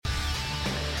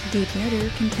Deep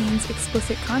Nerder contains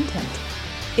explicit content.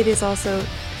 It is also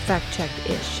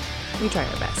fact-checked-ish. We try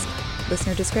our best.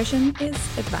 Listener discretion is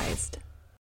advised.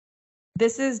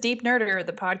 This is Deep Nerder,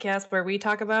 the podcast where we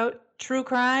talk about true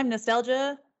crime,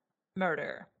 nostalgia,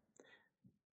 murder.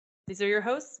 These are your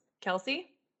hosts, Kelsey.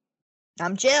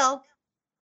 I'm Jill.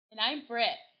 And I'm Britt.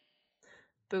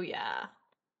 Booyah.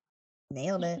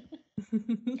 Nailed it.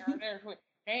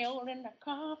 Nailed in the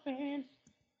coffin.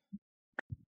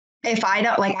 If I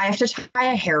don't, I have to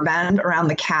tie a hairband around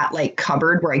the cat,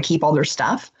 cupboard where I keep all their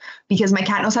stuff because my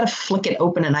cat knows how to flick it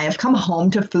open. And I have come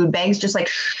home to food bags just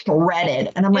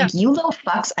shredded. And I'm like, you little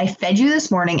fucks, I fed you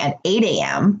this morning at 8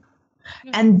 a.m.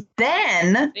 And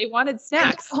then they wanted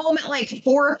snacks. I got home at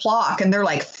 4 o'clock and they're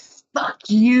like, fuck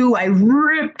you, I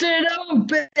ripped it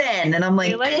open. And I'm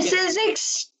like, this is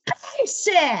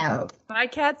expensive. My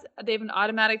cats, they have an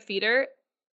automatic feeder.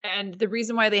 And the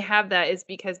reason why they have that is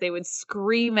because they would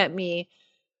scream at me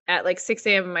at 6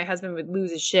 a.m. and my husband would lose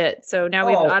his shit. So now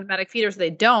we have an automatic feeder so they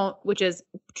don't, which is,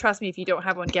 trust me, if you don't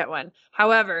have one, get one.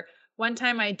 However, one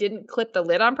time I didn't clip the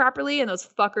lid on properly and those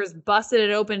fuckers busted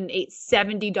it open and ate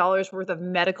 $70 worth of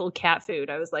medical cat food.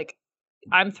 I was like,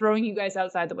 I'm throwing you guys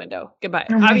outside the window. Goodbye.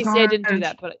 Oh Obviously, God. I didn't do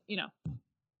that, but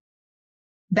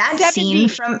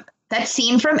That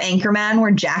scene from Anchorman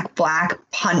where Jack Black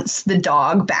punts the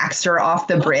dog Baxter off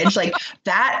the bridge,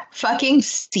 that fucking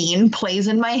scene plays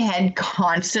in my head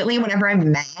constantly whenever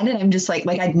I'm mad, and I'm just like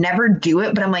I'd never do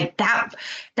it, but I'm like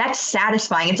that's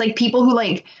satisfying. It's like people who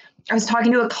I was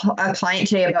talking to a client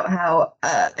today about how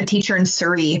a teacher in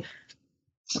Surrey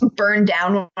burned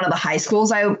down one of the high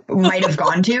schools I might have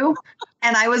gone to,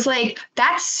 and I was like,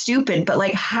 that's stupid,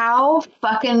 but how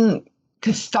fucking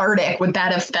cathartic would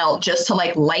that have felt just to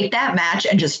light that match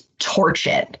and just torch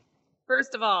it?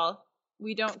 First of all,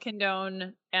 we don't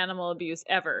condone animal abuse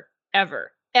ever,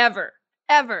 ever, ever,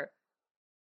 ever,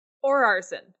 or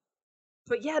arson.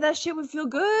 But yeah, that shit would feel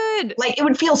good. It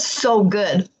would feel so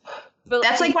good. But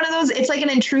that's one of those, it's like an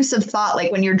intrusive thought,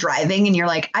 when you're driving and you're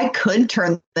like, I could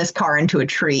turn this car into a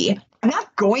tree. I'm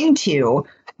not going to,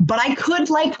 but I could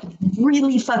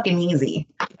really fucking easy.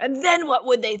 And then what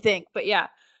would they think? But yeah.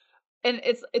 And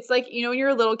it's like, when you're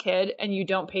a little kid and you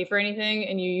don't pay for anything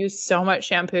and you use so much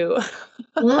shampoo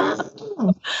and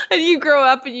you grow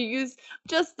up and you use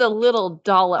just the little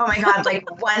dollop. Oh my God,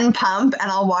 one pump and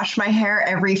I'll wash my hair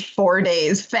every 4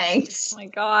 days. Thanks. Oh my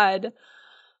God.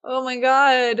 Oh my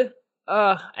God.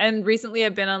 And recently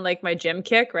I've been on my gym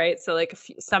kick, right? So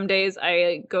some days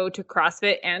I go to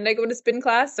CrossFit and I go to spin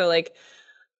class. So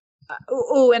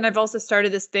and I've also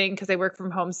started this thing because I work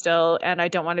from home still and I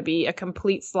don't want to be a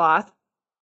complete sloth.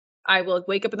 I will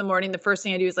wake up in the morning. The first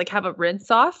thing I do is have a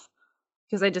rinse off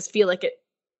because I just feel like it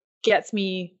gets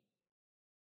me,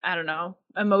 I don't know,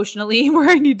 emotionally where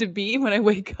I need to be when I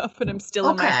wake up and I'm still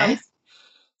in my house.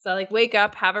 So I wake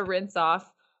up, have a rinse off,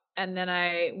 and then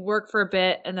I work for a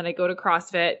bit and then I go to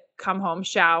CrossFit, come home,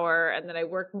 shower, and then I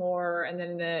work more. And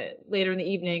then later in the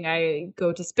evening, I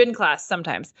go to spin class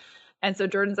sometimes. And so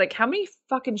Jordan's like, how many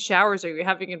fucking showers are you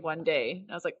having in one day? And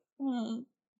I was like,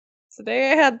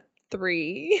 today I had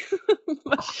 3.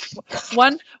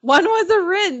 One was a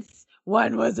rinse.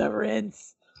 One was a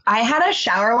rinse. I had a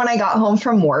shower when I got home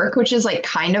from work, which is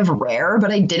kind of rare, but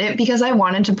I did it because I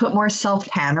wanted to put more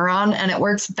self-tanner on and it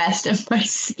works best if my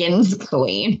skin's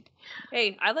clean.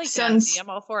 Hey, I like that. I'm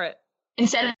all for it.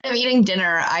 Instead of eating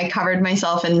dinner, I covered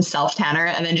myself in self-tanner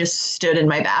and then just stood in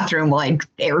my bathroom while I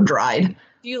air dried.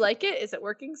 Do you like it? Is it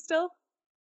working still?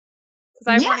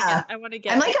 Because I want to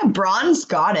get. I'm a bronze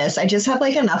goddess. I just have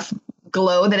enough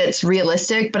glow that it's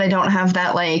realistic, but I don't have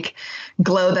that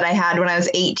glow that I had when I was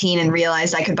 18 and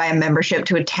realized I could buy a membership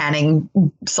to a tanning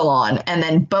salon, and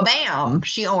then ba-bam,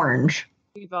 she orange.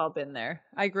 We've all been there.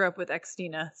 I grew up with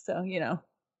Xtina, so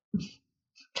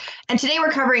And today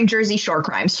we're covering Jersey Shore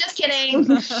crimes. Just kidding.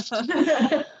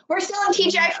 We're still in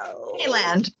TGI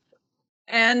land.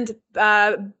 And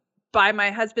by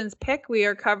my husband's pick, we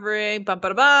are covering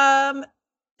Dinosaurs,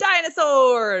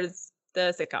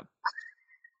 the sitcom.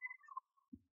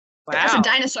 Wow.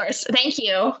 Dinosaurs. Thank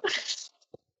you.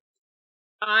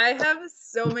 I have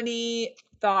so many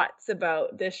thoughts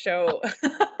about this show,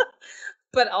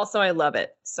 but also I love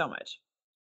it so much.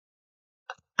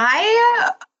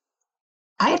 I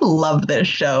love this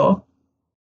show.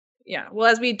 Yeah.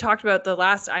 Well, as we talked about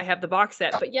I have the box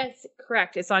set, but yes,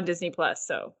 correct. It's on Disney Plus.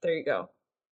 So there you go.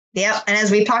 Yep. And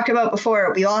as we talked about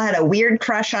before, we all had a weird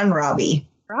crush on Robbie.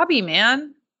 Robbie,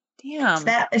 man. Damn.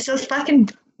 It's those fucking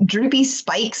droopy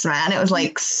spikes, man. It was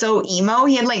so emo.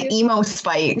 He had emo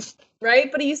spikes.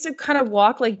 Right? But he used to kind of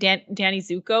walk like Danny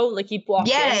Zuko. He'd walk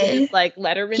in with his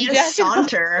Letterman He'd jacket.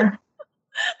 saunter.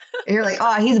 You're like,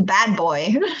 oh, he's a bad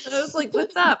boy. I was like,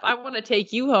 what's up? I want to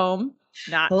take you home,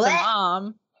 not to What?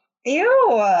 mom. Ew.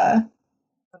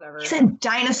 Whatever. He's a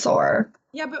dinosaur.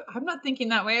 Yeah, but I'm not thinking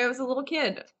that way. I was a little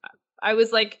kid. I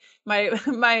was like,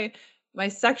 my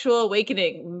sexual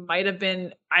awakening might have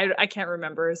been, I can't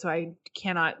remember, so I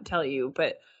cannot tell you,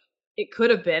 but it could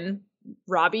have been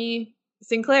Robbie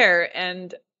Sinclair,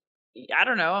 and I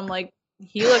don't know. I'm like,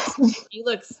 he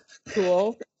looks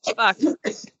cool. Fuck.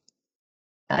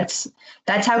 That's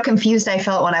how confused I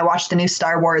felt when I watched the new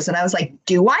Star Wars, and I was like,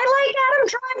 do I like Adam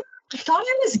Driver? I thought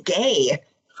I was gay.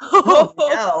 Oh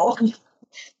no.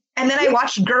 And then I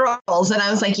watched Girls, and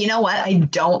I was like, you know what? I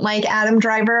don't like Adam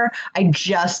Driver. I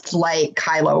just like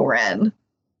Kylo Ren.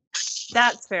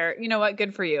 That's fair. You know what?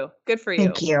 Good for you. Good for you.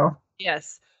 Thank you.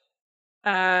 Yes.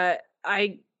 I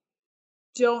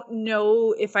don't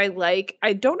know if I like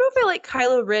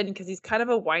Kylo Ren because he's kind of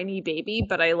a whiny baby,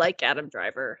 but I like Adam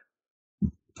Driver.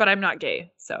 But I'm not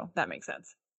gay, so that makes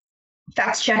sense.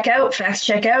 Facts check out. Facts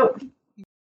check out.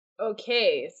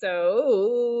 Okay,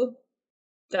 so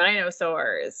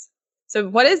dinosaurs. So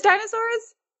what is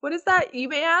dinosaurs? What is that, you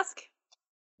may ask?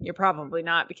 You're probably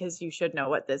not, because you should know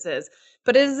what this is.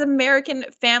 But it is an American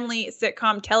family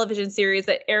sitcom television series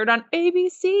that aired on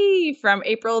ABC from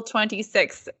April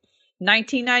 26th,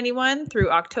 1991 through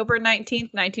October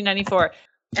 19th, 1994.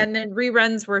 And then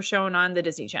reruns were shown on the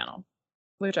Disney Channel,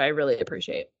 which I really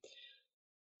appreciate.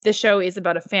 The show is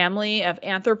about a family of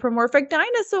anthropomorphic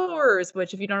dinosaurs,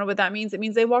 which, if you don't know what that means, it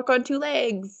means they walk on two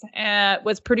legs.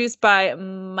 Was produced by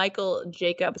Michael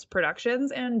Jacobs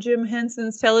Productions and Jim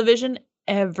Henson's Television.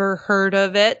 Ever heard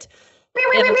of it?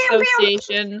 In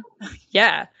association,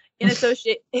 yeah, in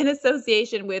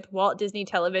association with Walt Disney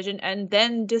Television, and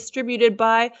then distributed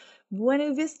by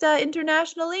Buena Vista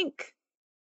International Inc.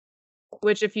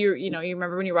 Which, if you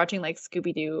remember when you're watching like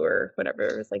Scooby Doo or whatever,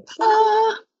 it was like,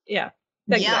 yeah.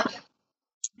 Yeah.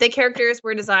 The characters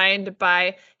were designed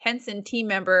by Henson team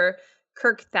member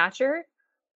Kirk Thatcher.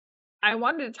 I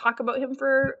wanted to talk about him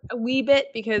for a wee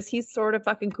bit because he's sort of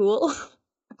fucking cool.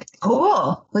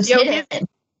 Cool. Let's hit it.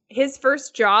 His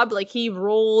first job, like, he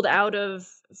rolled out of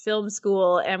film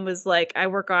school and was like, I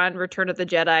work on Return of the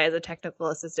Jedi as a technical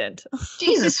assistant.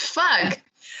 Jesus fuck.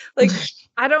 Like,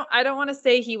 I don't want to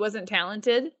say he wasn't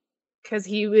talented, because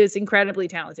he was incredibly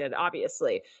talented,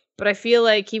 obviously. But I feel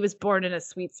like he was born in a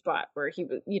sweet spot where he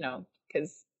was,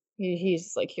 because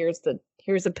he's like, here's the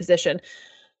position.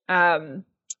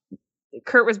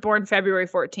 Kurt was born February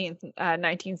 14th,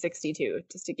 1962,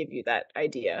 just to give you that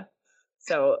idea.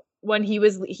 So when he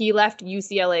left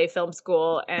UCLA film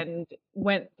school and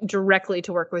went directly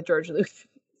to work with George Lucas.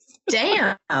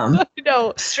 Damn.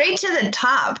 No. Straight to the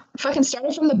top. Fucking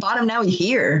started from the bottom, now we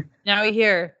here.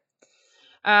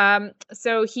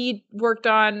 So he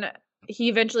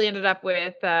eventually ended up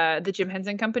with the Jim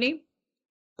Henson Company,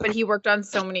 but he worked on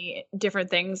so many different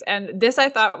things. And this I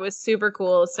thought was super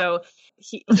cool. So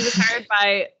he was hired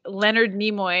by Leonard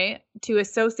Nimoy to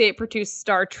associate produce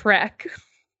Star Trek.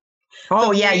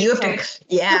 Oh, yeah, you have to.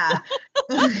 Yeah.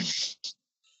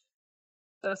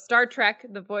 So Star Trek,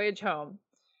 The Voyage Home.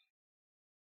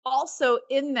 Also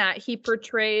in that, he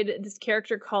portrayed this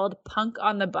character called Punk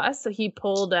on the Bus. So he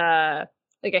pulled like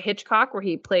a Hitchcock where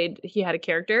he had a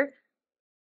character.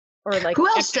 Or like, who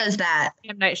else does that?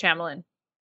 M. Night Shyamalan.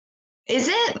 Is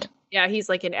it? Yeah, he's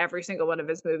like in every single one of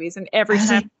his movies, and every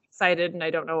time I'm excited, and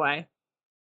I don't know why.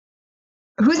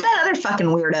 Who's that other fucking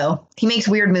weirdo? He makes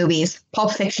weird movies.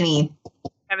 Pulp Fiction-y.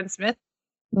 Kevin Smith?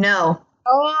 No.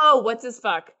 Oh, what's his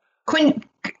fuck? Quentin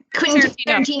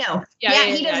Tarantino. Yeah,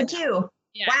 he does it too.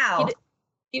 Yeah, wow.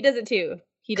 He does it too.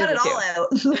 He does Cut it too. all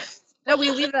out. No,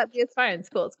 we leave that. It's fine. It's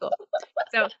cool.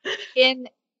 So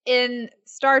in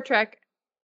Star Trek,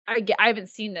 I haven't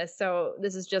seen this, so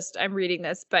this is just, I'm reading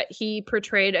this, but he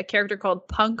portrayed a character called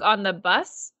Punk on the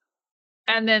Bus.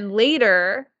 And then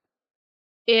later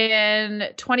in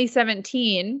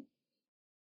 2017,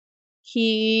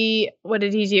 what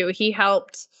did he do?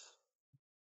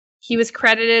 He was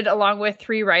credited along with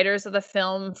 3 writers of the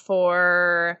film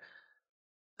for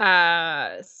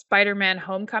Spider-Man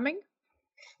Homecoming.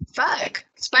 Fuck.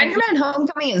 Spider-Man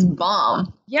Homecoming is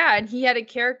bomb. Yeah, and he had a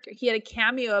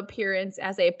cameo appearance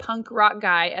as a punk rock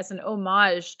guy as an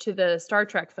homage to the Star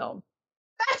Trek film.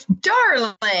 That's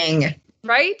darling.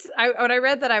 Right? When I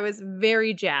read that, I was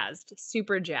very jazzed,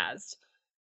 super jazzed.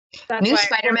 New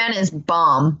Spider-Man is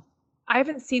bomb. I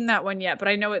haven't seen that one yet, but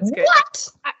I know it's good. What?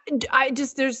 I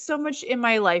just, there's so much in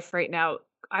my life right now.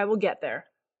 I will get there.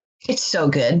 It's so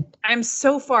good. I'm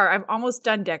so far. I'm almost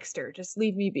done Dexter. Just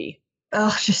leave me be.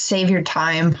 Oh, just save your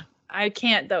time. I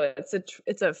can't though.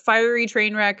 It's a fiery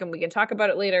train wreck, and we can talk about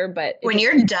it later. But when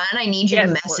you're done, I need you to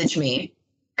gets message worse. me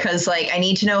because like I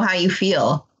need to know how you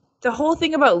feel. The whole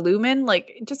thing about Lumen,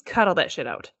 like, just cut all that shit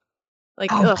out.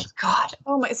 Like, Oh ugh. my god.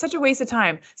 Oh my, it's such a waste of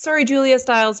time. Sorry, Julia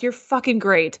Stiles, you're fucking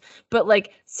great, but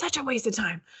like, such a waste of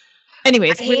time.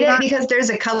 Anyways, I hate it because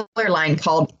there's a color line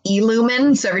called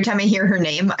Illumin. So every time I hear her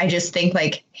name, I just think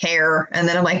like hair. And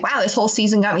then I'm like, wow, this whole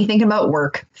season got me thinking about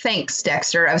work. Thanks,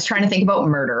 Dexter. I was trying to think about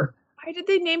murder. Why did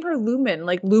they name her Lumen?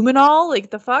 Like Luminol?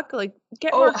 Like the fuck? Like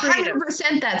get more creative.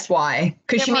 100% that's why.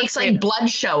 Because Get she more makes creative. like blood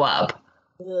show up.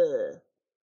 Ugh.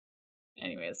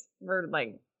 Anyways, we're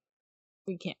like,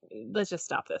 we can't. Let's just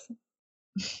stop this.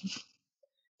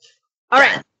 All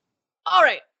right. All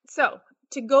right. So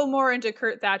to go more into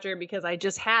Kurt Thatcher, because I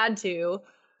just had to,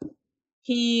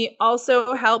 he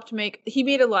also helped he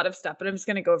made a lot of stuff, but I'm just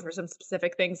going to go over some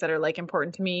specific things that are like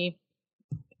important to me.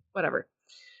 Whatever.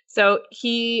 So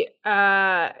he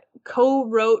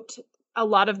co-wrote a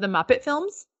lot of the Muppet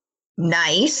films.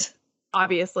 Nice.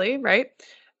 Obviously, right?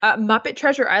 Muppet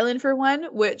Treasure Island, for one,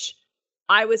 which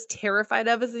I was terrified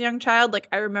of as a young child. Like,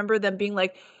 I remember them being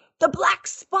like, the black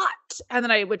spot. And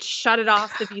then I would shut it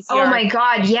off the VCR. Oh my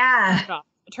god, yeah.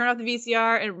 Turn off the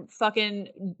VCR and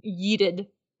fucking yeeted.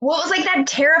 Well, it was like that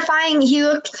terrifying, he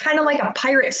looked kind of like a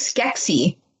pirate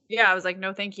Skeksis. Yeah, I was like,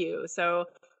 no, thank you. So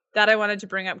that I wanted to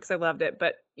bring up because I loved it.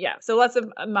 But yeah, so lots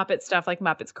of Muppet stuff like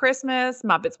Muppets Christmas,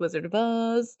 Muppets Wizard of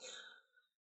Oz.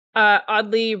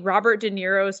 Oddly, Robert De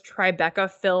Niro's Tribeca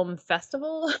Film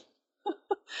Festival.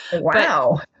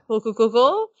 Wow.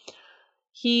 Cool.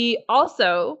 He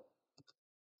also,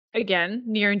 again,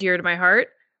 near and dear to my heart,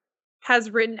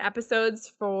 has written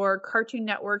episodes for Cartoon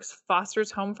Network's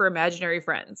Foster's Home for Imaginary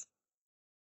Friends.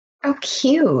 Oh,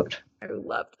 cute. I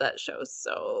loved that show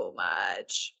so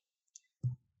much.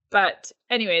 But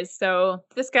anyways, so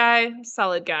this guy,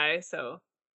 solid guy. So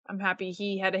I'm happy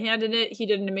he had a hand in it. He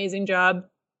did an amazing job.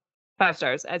 5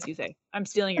 stars, as you say. I'm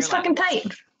stealing your It's line. fucking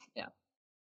tight. Yeah.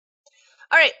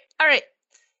 All right.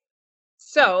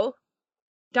 So,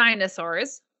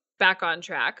 dinosaurs, back on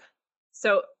track.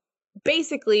 So,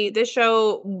 basically, this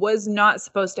show was not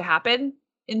supposed to happen,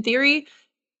 in theory.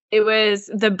 It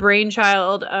was the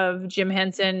brainchild of Jim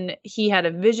Henson. He had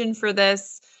a vision for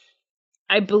this.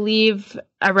 I believe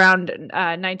around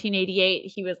 1988,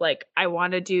 he was like, I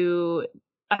want to do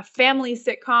a family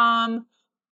sitcom.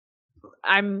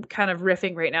 I'm kind of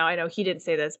riffing right now. I know he didn't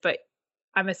say this, but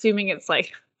I'm assuming it's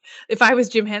like, if I was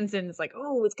Jim Henson, it's like,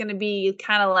 oh, it's going to be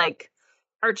kind of like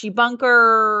Archie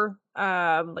Bunker.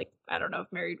 Like, I don't know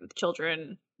if Married with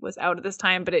Children was out at this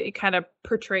time, but it kind of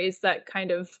portrays that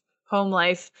kind of home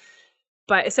life.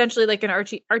 But essentially like an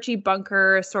Archie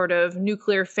Bunker sort of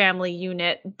nuclear family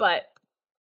unit, but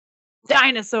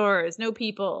dinosaurs, no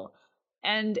people.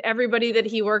 And everybody that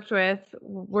he worked with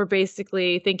were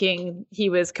basically thinking he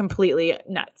was completely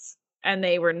nuts. And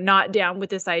they were not down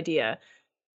with this idea.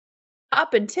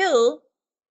 Up until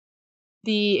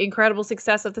the incredible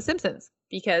success of The Simpsons.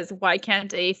 Because why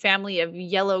can't a family of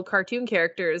yellow cartoon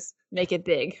characters make it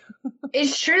big?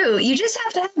 It's true. You just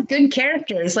have to have good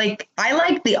characters. Like, I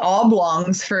like the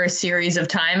Oblongs for a series of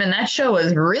time, and that show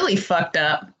was really fucked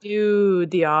up. Dude,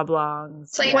 the Oblongs.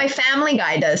 It's like why Family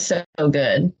Guy does so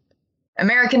good.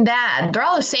 American Dad, they're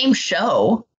all the same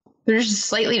show. They're just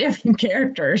slightly different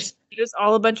characters. Just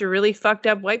all a bunch of really fucked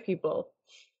up white people.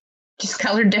 Just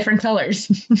colored different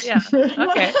colors. Yeah.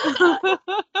 Okay.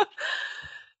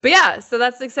 But yeah, so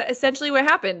that's essentially what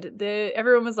happened.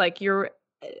 Everyone was like,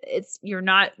 this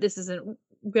isn't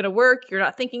going to work. You're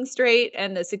not thinking straight.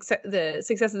 And the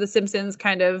success of The Simpsons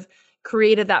kind of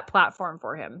created that platform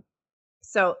for him.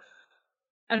 So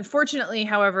unfortunately,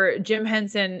 however, Jim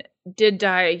Henson did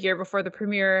die a year before the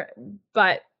premiere,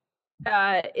 but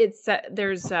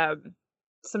there's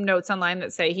some notes online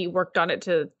that say he worked on it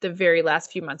to the very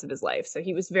last few months of his life. So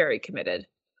he was very committed.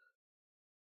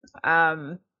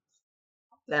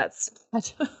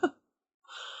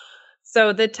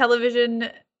 So the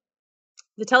television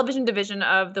division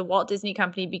of the Walt Disney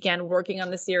Company began working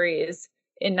on the series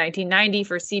in 1990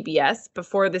 for CBS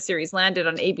before the series landed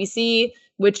on ABC,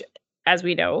 which, as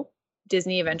we know,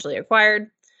 Disney eventually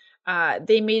acquired.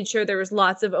 They made sure there was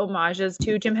lots of homages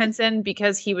to Jim Henson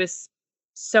because he was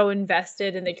so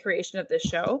invested in the creation of this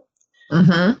show.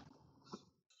 Mm-hmm.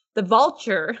 The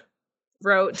Vulture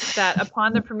wrote that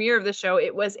upon the premiere of the show,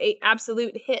 it was an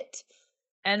absolute hit.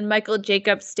 And Michael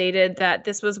Jacobs stated that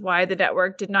this was why the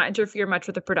network did not interfere much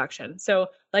with the production. So,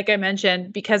 like I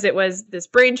mentioned, because it was this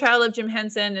brainchild of Jim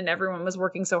Henson and everyone was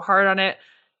working so hard on it,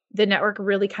 the network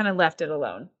really kind of left it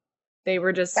alone. They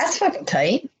were just... That's fucking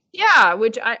tight. Yeah,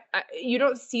 which I you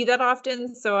don't see that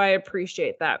often, so I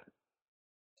appreciate that.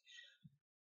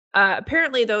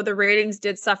 Apparently, though, the ratings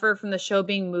did suffer from the show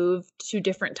being moved to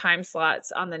different time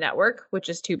slots on the network, which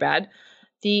is too bad.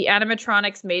 The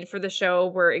animatronics made for the show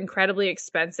were incredibly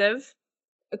expensive.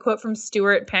 A quote from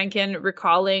Stuart Pankin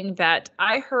recalling that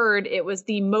I heard it was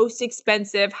the most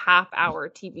expensive half-hour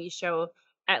TV show,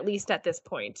 at least at this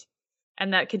point,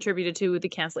 and that contributed to the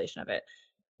cancellation of it.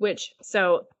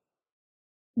 So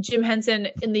Jim Henson,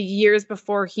 in the years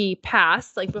before he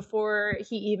passed, like before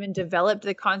he even developed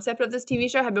the concept of this TV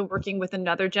show, had been working with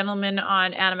another gentleman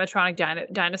on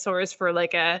animatronic dinosaurs for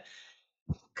like a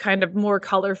kind of more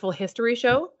colorful history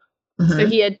show. Mm-hmm. So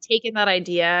he had taken that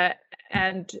idea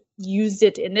and used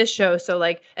it in this show. So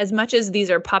like, as much as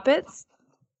these are puppets,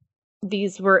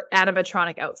 these were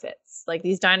animatronic outfits. Like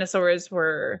these dinosaurs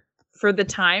were, for the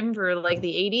time, for like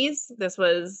the 80s, this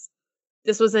was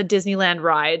a Disneyland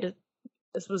ride.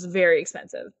 This was very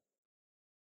expensive.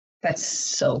 That's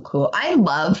so cool. I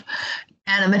love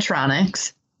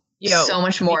animatronics so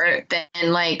much more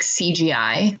than like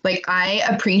CGI. Like I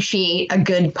appreciate a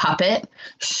good puppet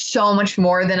so much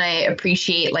more than I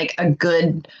appreciate like a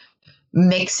good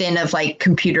mix in of like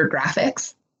computer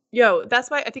graphics.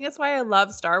 I think that's why I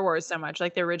love Star Wars so much,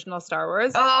 like the original Star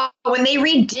Wars. Oh, when they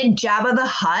redid Jabba the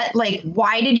Hutt, like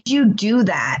why did you do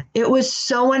that? It was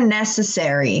so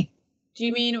unnecessary. Do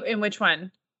you mean in which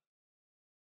one?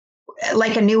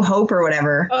 Like A New Hope or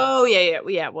whatever. Oh,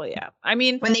 yeah. Well, yeah. I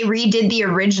mean, when they redid the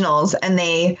originals and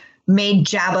they made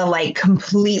Jabba like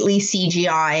completely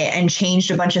CGI and changed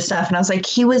a bunch of stuff. And I was like,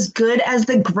 he was good as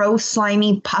the gross,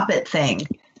 slimy puppet thing.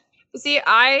 See,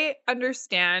 I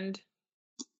understand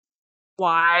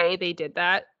why they did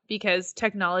that, because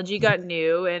technology got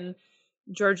new and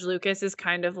George Lucas is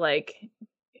kind of like,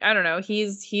 I don't know,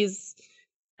 he's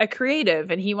a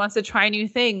creative and he wants to try new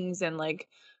things, and like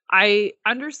I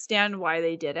understand why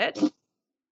they did it.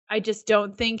 I just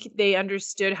don't think they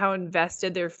understood how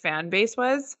invested their fan base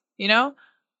was, you know?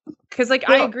 Because like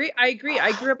I agree. I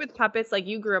grew up with puppets, like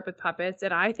you grew up with puppets,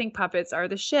 and I think puppets are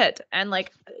the shit. And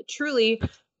like truly,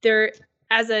 they're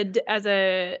as a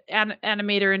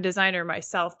animator and designer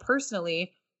myself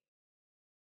personally,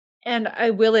 and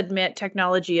I will admit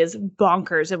technology is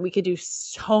bonkers and we could do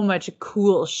so much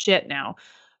cool shit now.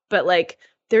 But like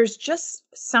there's just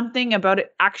something about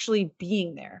it actually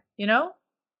being there, you know?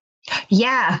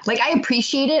 Yeah, like I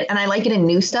appreciate it and I like it in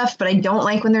new stuff, but I don't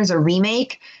like when there's a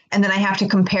remake and then I have to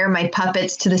compare my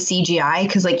puppets to the CGI,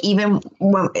 because like even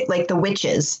when, like The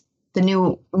Witches, the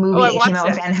new movie that came out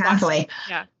with Anne Hathaway,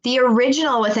 the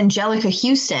original with Angelica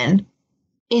Houston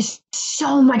is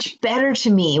so much better to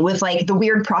me, with like the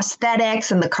weird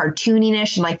prosthetics and the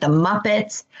cartooniness and like the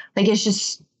Muppets. Like it's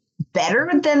just better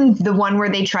than the one where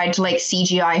they tried to like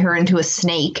CGI her into a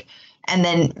snake and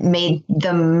then made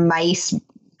the mice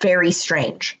very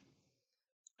strange.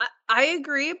 I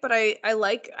agree, but I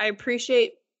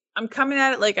appreciate, I'm coming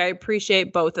at it like I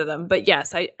appreciate both of them. But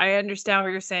yes, I understand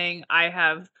what you're saying.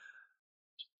 I'm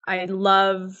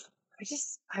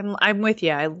with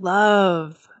you. I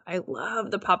love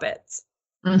the puppets.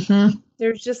 Mm-hmm.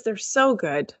 They're so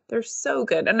good. They're so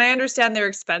good. And I understand they're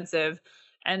expensive.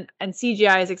 And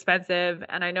CGI is expensive,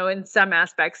 and I know in some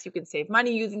aspects you can save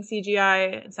money using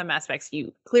CGI. In some aspects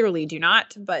you clearly do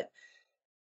not, but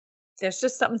there's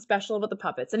just something special about the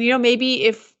puppets. And you know, maybe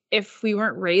if we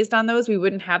weren't raised on those, we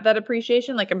wouldn't have that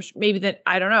appreciation. Like maybe that,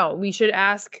 I don't know. We should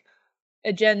ask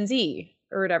a Gen Z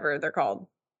or whatever they're called,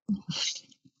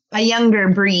 a younger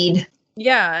breed.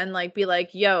 Yeah, and like be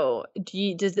like, yo,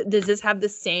 does this have the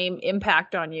same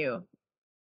impact on you,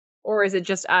 or is it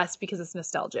just us because it's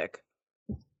nostalgic?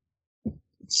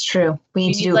 It's true. We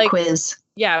need to do a quiz.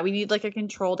 Yeah, we need like a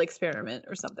controlled experiment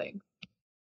or something.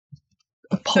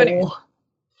 A poll. So anyway,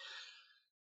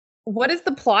 what is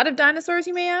the plot of Dinosaurs,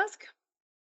 you may ask?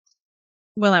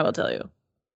 Well, I will tell you.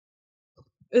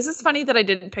 This is funny that I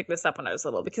didn't pick this up when I was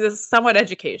little, because it's somewhat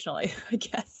educational, I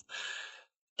guess.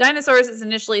 Dinosaurs is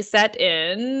initially set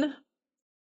in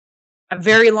a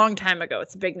very long time ago.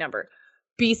 It's a big number.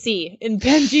 BC in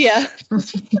Pangea.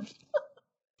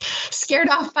 Scared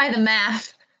off by the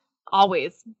math.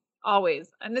 Always.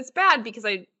 And it's bad because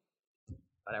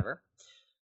whatever.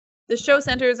 The show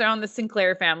centers around the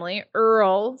Sinclair family.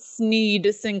 Earl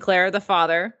Sneed Sinclair, the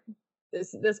father.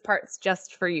 This part's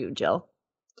just for you, Jill.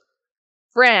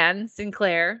 Fran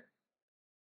Sinclair.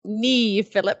 Nee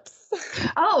Phillips.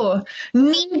 Oh,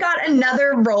 Nee got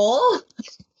another role?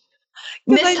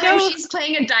 This time she's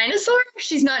playing a dinosaur?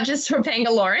 She's not just Topanga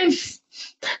Lawrence?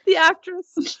 The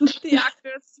actress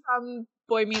from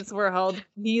Boy Meets World,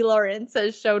 Nee Lawrence,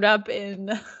 has showed up in...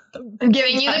 I'm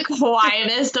giving you the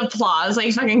quietest applause,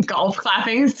 like fucking golf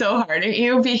clapping so hard at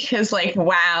you, because like,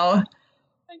 wow.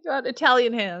 I got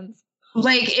Italian hands.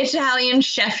 Like Italian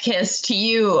chef kiss to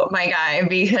you, my guy,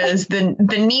 because the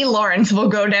knee Lawrence will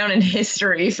go down in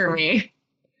history for me.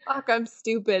 Fuck, I'm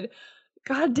stupid.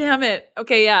 God damn it.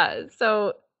 Okay, yeah.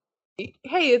 So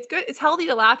hey, it's good. It's healthy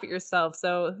to laugh at yourself.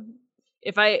 So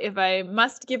if I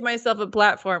must give myself a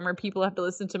platform where people have to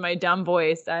listen to my dumb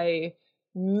voice, I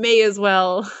may as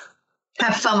well.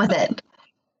 Have fun with it.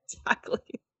 Exactly.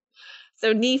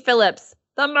 So Nee Phillips,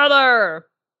 the mother.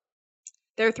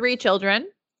 Their 3 children,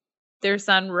 their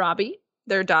son Robbie,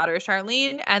 their daughter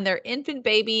Charlene, and their infant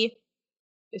baby.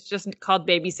 It's just called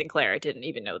Baby Sinclair. I didn't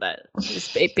even know that.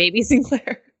 It's Baby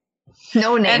Sinclair.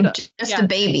 No name, And, just yeah. a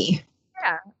baby.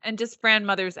 Yeah, and just Fran's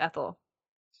mother Ethel.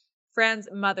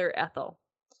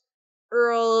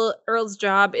 Earl's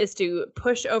job is to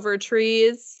push over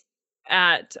trees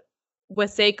at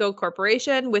Waseco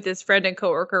Corporation with his friend and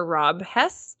coworker Rob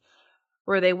Hess,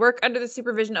 where they work under the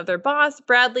supervision of their boss,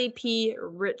 Bradley P.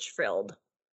 Richfield.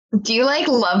 Do you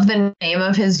love the name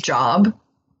of his job?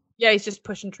 Yeah, he's just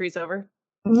pushing trees over.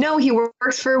 No, he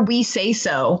works for We Say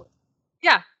So.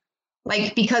 Yeah.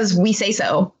 Because we say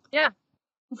so. Yeah.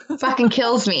 Fucking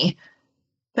kills me.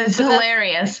 That's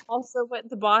hilarious. Also what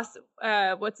the boss,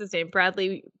 what's his name?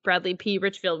 Bradley P.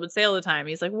 Richfield would say all the time.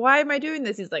 He's like, why am I doing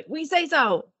this? He's like, we say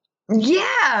so.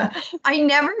 Yeah. I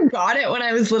never got it when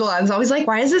I was little. I was always like,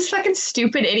 why is this fucking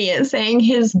stupid idiot saying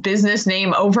his business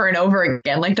name over and over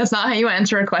again? That's not how you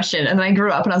answer a question. And then I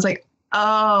grew up and I was like,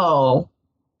 oh,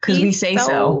 because we say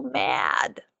so.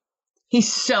 Mad.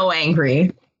 He's so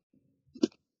angry.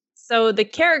 So the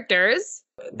characters,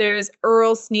 there's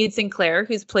Earl Sneed Sinclair,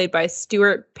 who's played by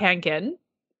Stuart Pankin.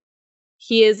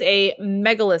 He is a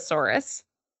megalosaurus.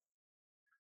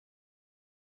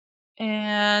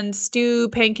 And Stu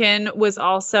Pankin was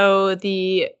also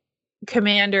the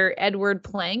Commander Edward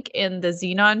Plank in the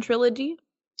Xenon trilogy.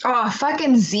 Oh,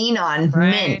 fucking Xenon. Right.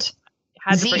 Mint.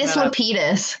 Zetus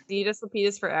Lapidus. Zetus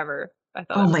Lapidus forever. I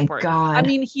thought Oh my God. I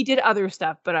mean, he did other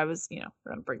stuff, but I was,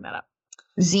 gonna bring that up.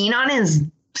 Xenon is,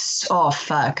 oh,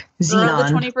 fuck. Girl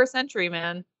Xenon. of the 21st century,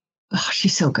 man. Oh,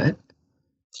 she's so good.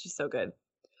 She's so good.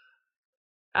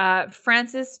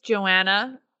 Frances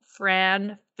Joanna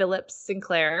Fran Phillips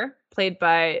Sinclair, played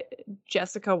by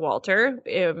Jessica Walter.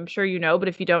 I'm sure you know, but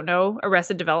if you don't know,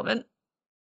 Arrested Development.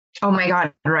 Oh my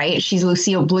God, right? She's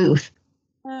Lucille Bluth.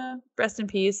 Rest in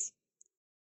peace.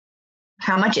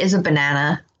 How much is a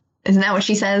banana? Isn't that what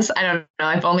she says? I don't know.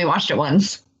 I've only watched it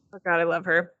once. Oh God, I love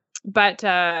her. But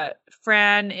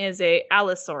Fran is a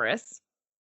Allosaurus.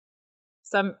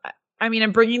 I'm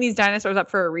bringing these dinosaurs up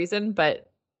for a reason,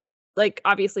 but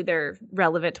obviously they're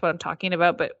relevant to what I'm talking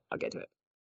about, but I'll get to it.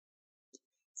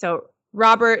 So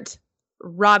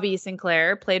Robbie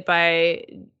Sinclair, played by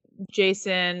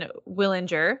Jason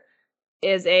Willinger,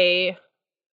 is a,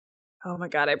 oh my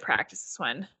God, I practiced this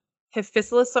one.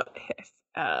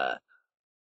 Hyphsilodon.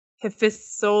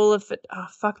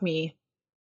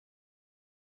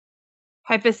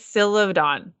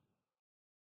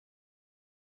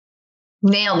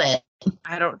 Nailed it.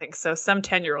 I don't think so. Some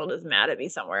 10-year-old is mad at me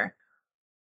somewhere.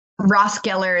 Ross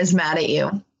Geller is mad at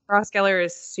you. Ross Geller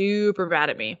is super mad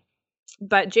at me.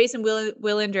 But Jason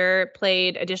Willinger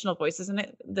played additional voices in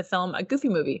the film A Goofy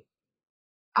Movie.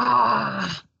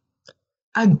 Ah,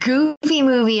 A Goofy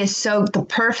Movie is the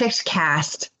perfect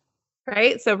cast.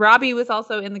 Right? So Robbie was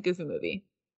also in the Goofy Movie.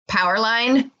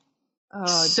 Powerline. Oh,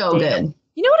 so damn. good.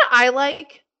 You know what I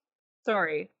like?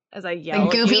 Sorry, as I yell.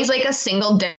 Goofy's like a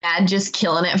single dad just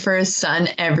killing it for his son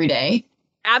every day.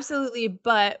 Absolutely.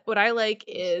 But what I like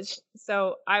is,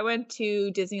 so I went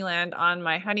to Disneyland on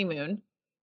my honeymoon,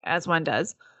 as one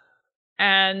does.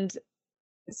 And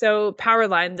so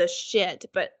Powerline, the shit,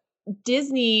 but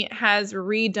Disney has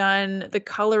redone the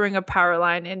coloring of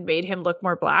Powerline and made him look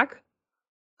more black.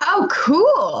 Oh,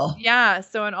 cool. Yeah.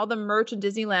 So in all the merch in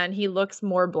Disneyland, he looks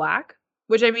more black,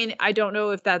 which I don't know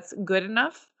if that's good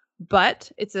enough,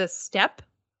 but it's a step.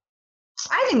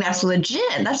 I think that's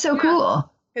legit. That's so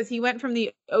cool. Because he went from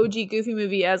the OG Goofy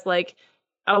Movie as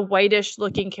a whitish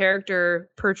looking character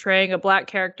portraying a black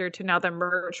character to now the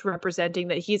merch representing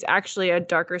that he's actually a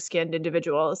darker skinned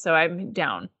individual. So I'm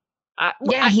down.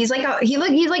 He's like a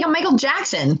Michael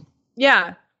Jackson.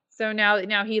 Yeah. So now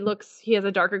he has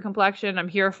a darker complexion. I'm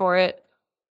here for it.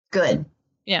 Good.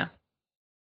 Yeah.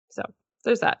 So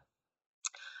there's that.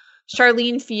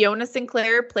 Charlene Fiona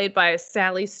Sinclair, played by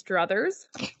Sally Struthers.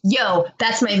 Yo,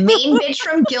 that's my main bitch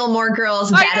from Gilmore Girls.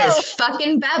 That is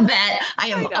fucking Babette. I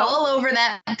am all over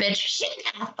that bitch. She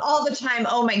all the time.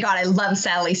 Oh my God, I love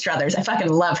Sally Struthers. I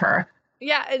fucking love her.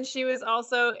 Yeah, and she was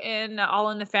also in All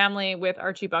in the Family with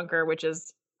Archie Bunker, which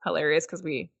is hilarious because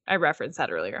I referenced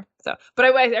that earlier. So, but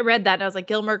I read that and I was like,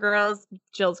 Gilmore Girls,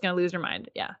 Jill's gonna lose her mind.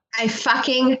 Yeah.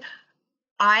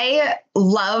 I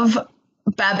love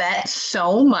Babette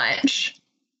so much.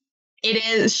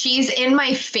 She's in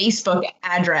my Facebook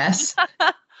address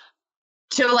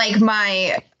to like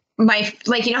my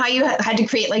like, you know how you had to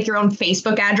create like your own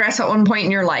Facebook address at one point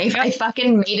in your life? Yep. I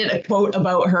fucking made it a quote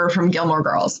about her from Gilmore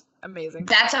Girls. Amazing.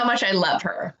 That's how much I love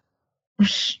her.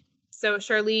 So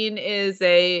Charlene is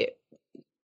a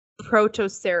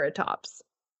protoceratops.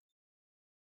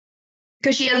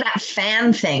 Because she has that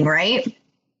fan thing, right?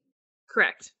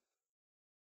 Correct.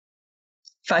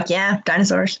 Fuck yeah,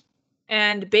 dinosaurs.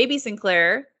 And Baby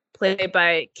Sinclair, played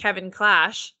by Kevin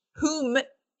Clash, whom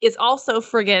is also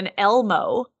friggin'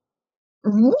 Elmo.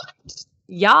 What?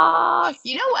 Yas.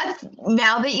 You know what?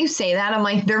 Now that you say that, I'm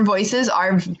like, their voices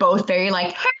are both very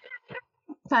like,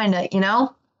 kind of, you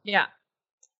know? Yeah.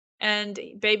 And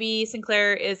Baby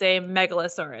Sinclair is a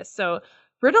megalosaurus. So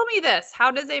riddle me this. How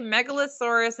does a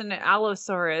megalosaurus and an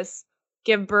allosaurus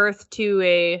give birth to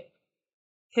a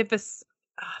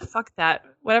fuck that.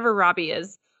 Whatever Robbie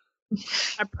is.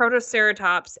 A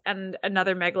protoceratops and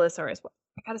another megalosaurus.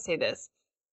 I gotta say this.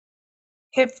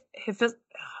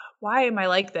 Why am I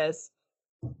like this?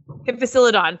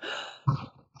 Hypsilodon.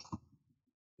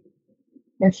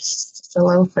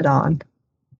 Hypsilophodon.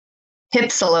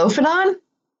 Hypsilophodon?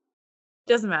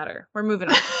 Doesn't matter. We're moving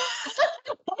on.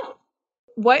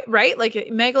 What, right? Like a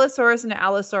megalosaurus and an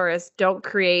allosaurus don't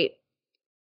create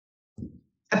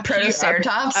a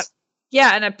protoceratops?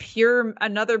 Yeah, and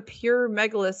another pure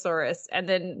megalosaurus, and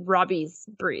then Robbie's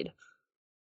breed.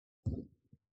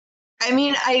 I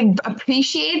mean, I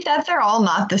appreciate that they're all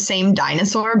not the same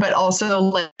dinosaur, but also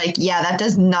like, yeah, that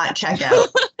does not check out.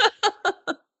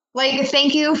 Like,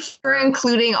 thank you for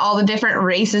including all the different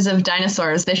races of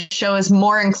dinosaurs. This show is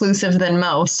more inclusive than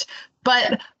most.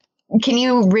 But can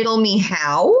you riddle me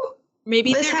how?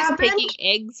 Maybe they're happened? just taking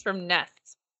eggs from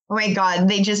nests. Oh my god,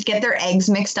 they just get their eggs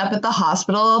mixed up at the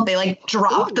hospital. They like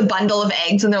drop the bundle of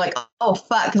eggs and they're like, oh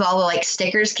fuck, because all the like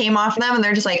stickers came off them and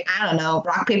they're just like, I don't know,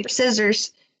 rock, paper,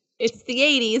 scissors. It's the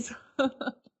 80s. Oh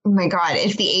my god,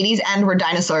 it's the 80s and we're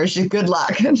dinosaurs. Just good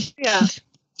luck. Yeah.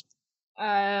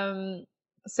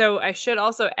 So I should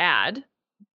also add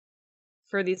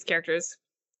for these characters.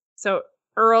 So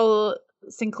Earl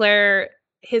Sinclair,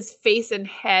 his face and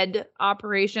head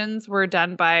operations were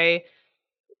done by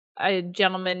a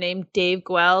gentleman named Dave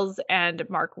Gwells and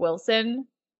Mark Wilson.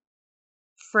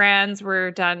 Fran's were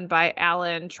done by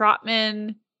Alan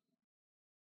Trotman.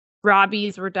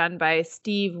 Robbie's were done by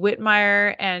Steve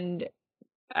Whitmire and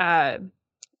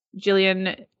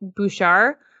Jillian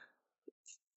Bouchard.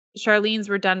 Charlene's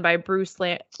were done by Bruce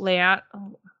Linnell.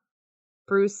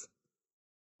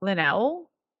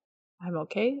 I'm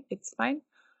okay. It's fine.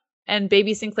 And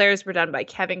Baby Sinclair's were done by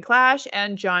Kevin Clash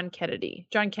and John Kennedy.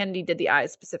 John Kennedy did the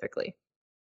eyes specifically.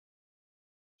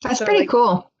 That's pretty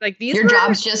cool. Like these, your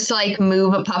job's just to like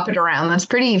move a puppet around. That's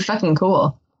pretty fucking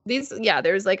cool.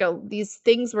 There's like these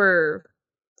things were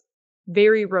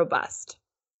very robust.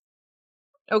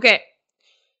 Okay.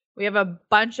 We have a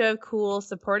bunch of cool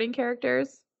supporting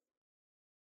characters.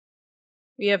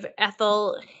 We have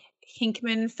Ethel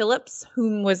Hinkman Phillips,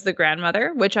 whom was the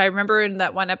grandmother, which I remember in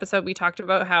that one episode we talked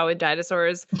about how in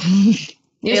dinosaurs you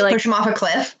just push them off a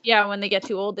cliff. Yeah, when they get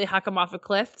too old, they huck them off a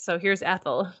cliff. So here's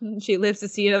Ethel. She lives to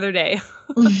see another day.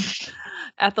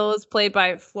 Ethel is played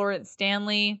by Florence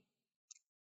Stanley.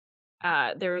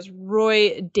 There's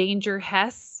Roy Danger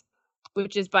Hess,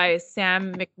 which is by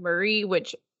Sam McMurray,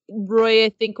 which Roy, I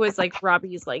think, was like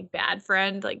Robbie's like bad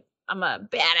friend. Like, I'm a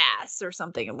badass or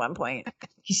something at one point.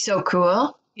 He's so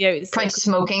cool. Yeah, he was probably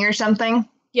smoking or something.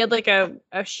 He had like a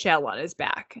shell on his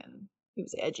back and he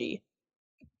was edgy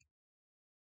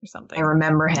or something. I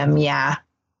remember him, yeah.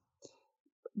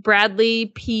 Bradley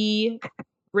P.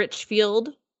 Richfield,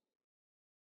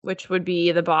 which would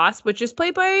be the boss, which is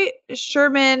played by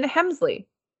Sherman Hemsley.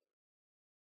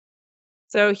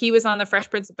 So he was on The Fresh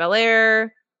Prince of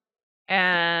Bel-Air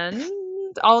and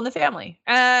All in the Family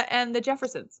and The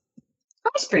Jeffersons.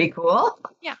 That's pretty cool.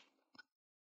 Yeah.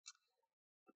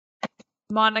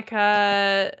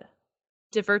 Monica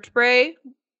DeVertebrae,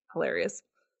 hilarious,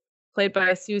 played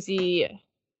by Susie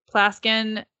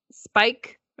Plaskin.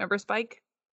 Spike, remember Spike?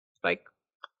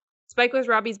 Spike was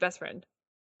Robbie's best friend.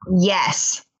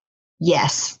 Yes.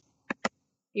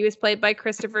 He was played by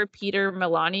Christopher Peter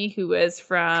Milani, who was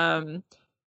from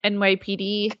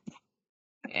NYPD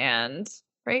and,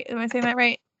 right? Am I saying that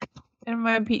right?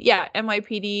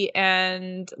 NYPD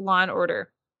and Law and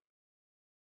Order.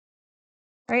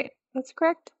 Right? That's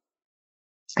correct.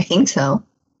 I think so.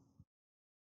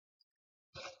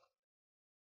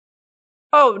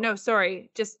 Oh no, sorry.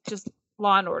 Just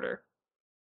Law and Order.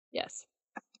 Yes.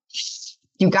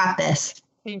 You got this.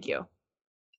 Thank you.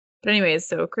 But anyways,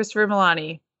 so Christopher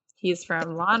Milani, he's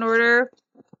from Law and Order.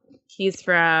 He's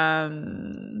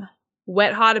from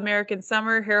Wet Hot American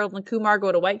Summer, Harold and Kumar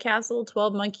Go to White Castle,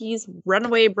 12 Monkeys,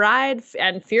 Runaway Bride,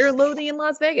 and Fear Loathing in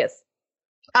Las Vegas.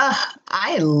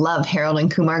 I love Harold and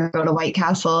Kumar Go to White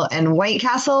Castle, and White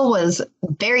Castle was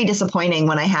very disappointing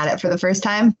when I had it for the first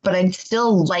time, but I'd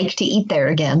still like to eat there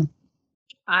again.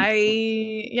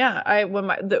 We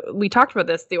talked about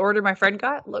this. The order my friend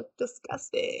got looked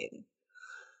disgusting.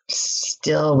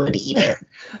 Still would eat it.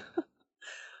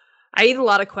 I eat a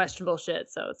lot of questionable shit,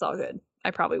 so it's all good.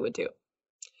 I probably would too.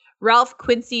 Ralph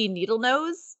Quincy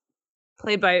Needlenose,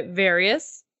 played by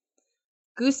Various.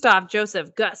 Gustav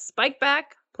Joseph Gus Spikeback,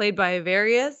 played by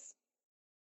Various.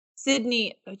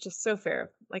 Sydney, just so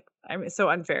fair. Like, I'm so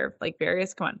unfair. Like,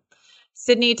 Various, come on.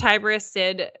 Sydney Tiberius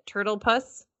Sid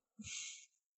Turtlepuss,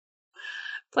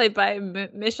 played by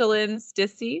Michelin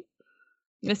Stissy.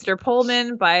 Mr.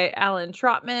 Pullman by Alan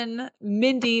Trotman.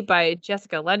 Mindy by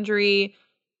Jessica Lundry.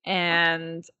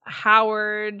 And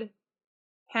Howard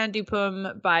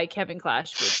Handupum by Kevin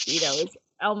Clash, which, is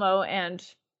Elmo and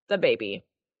the baby.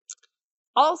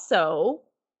 Also,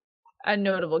 a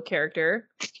notable character,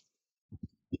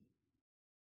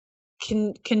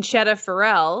 Conchetta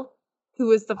Farrell, who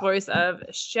was the voice of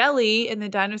Shelly in the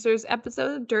Dinosaurs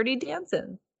episode of Dirty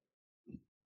Dancing.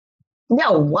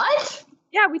 No, what?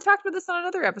 Yeah, we talked about this on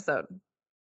another episode.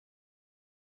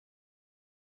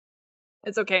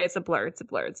 It's okay. It's a blur.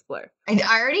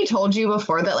 I already told you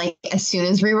before that, like, as soon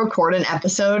as we record an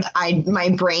episode, my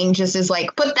brain just is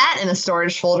like, put that in a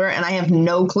storage folder, and I have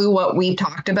no clue what we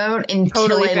talked about until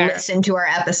Totally I fair. listen to our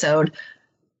episode.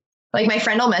 Like, my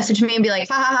friend will message me and be like,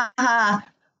 ha ha ha ha,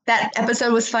 that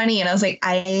episode was funny. And I was like,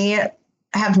 I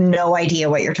have no idea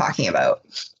what you're talking about.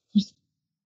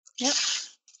 Yep.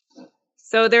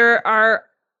 So there are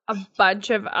a bunch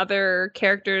of other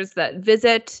characters that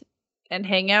visit and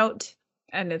hang out,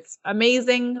 and it's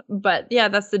amazing. But yeah,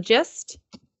 that's the gist.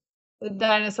 The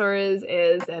Dinosaurs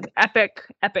is an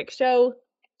epic show,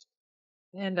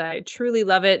 and I truly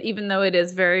love it, even though it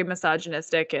is very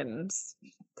misogynistic and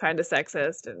kind of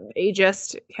sexist and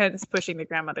ageist, hence pushing the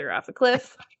grandmother off a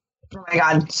cliff. Oh my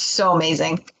God, so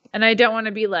amazing. And I don't want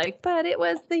to be like, but it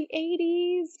was the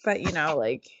 80s. But,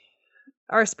 like,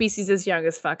 our species is young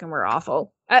as fuck and we're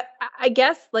awful. I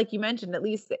guess, like you mentioned, at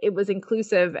least it was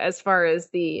inclusive as far as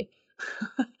the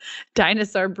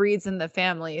dinosaur breeds in the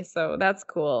family. So that's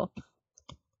cool.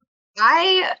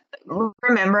 I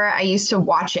remember I used to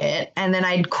watch it, and then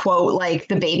I'd quote, like,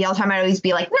 the baby all the time. I'd always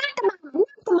be like, not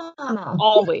the mama.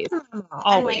 Always.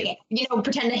 Always. And, like,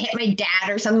 pretend to hit my dad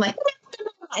or something like, not the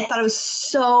mama. I thought it was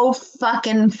so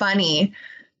fucking funny.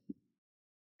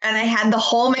 And I had the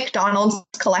whole McDonald's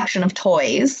collection of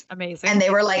toys. Amazing. And they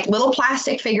were like little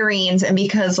plastic figurines. And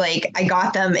because, like, I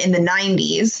got them in the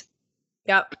 90s.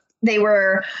 Yep. They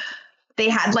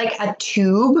had like a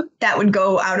tube that would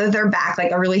go out of their back,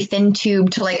 like a really thin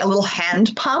tube to like a little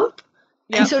hand pump.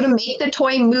 Yep. And so to make the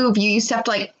toy move, you used to have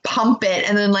to like pump it,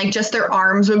 and then like just their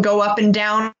arms would go up and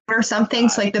down or something.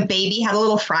 So like the baby had a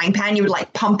little frying pan. You would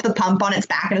like pump the pump on its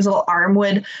back, and his little arm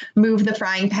would move the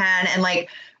frying pan. And like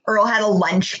Earl had a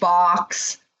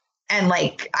lunchbox, and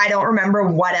like I don't remember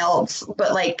what else,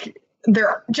 but like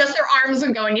their arms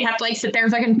would go, and you have to like sit there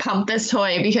and fucking pump this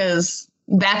toy because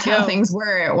that's how things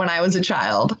were when I was a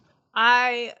child.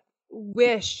 I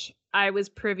wish I was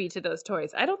privy to those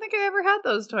toys. I don't think I ever had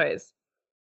those toys.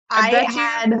 I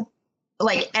had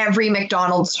like every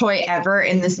McDonald's toy ever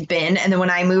in this bin. And then when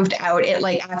I moved out, it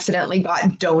like accidentally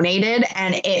got donated.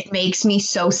 And it makes me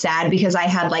so sad because I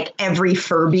had like every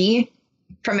Furby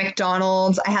from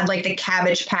McDonald's. I had like the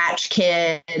Cabbage Patch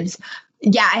Kids.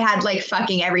 Yeah, I had like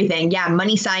fucking everything. Yeah,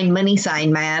 money sign,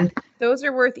 man. Those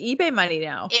are worth eBay money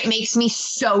now. It makes me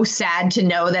so sad to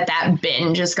know that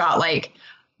bin just got like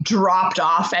dropped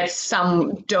off at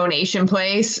some donation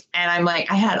place. And I'm like,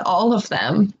 I had all of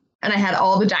them. And I had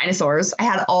all the dinosaurs. I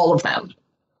had all of them.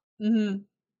 Mm-hmm.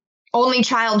 Only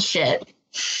child shit.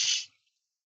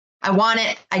 I want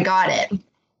it. I got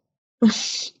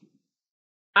it.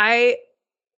 I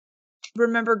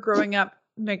remember growing up,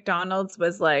 McDonald's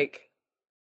was like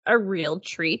a real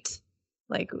treat.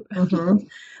 Like,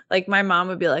 like my mom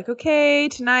would be like, okay,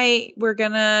 tonight we're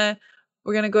gonna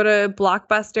go to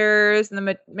Blockbusters, and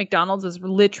the McDonald's was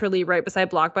literally right beside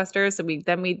Blockbusters. So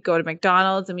we'd go to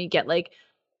McDonald's and we get like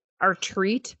our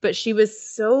treat. But she was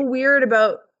so weird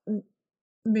about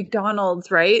McDonald's,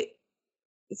 right?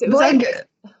 So it was like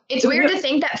It's weird to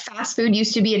think that fast food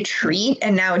used to be a treat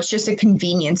and now it's just a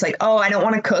convenience. Like, oh, I don't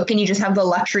want to cook, and you just have the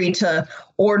luxury to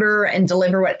order and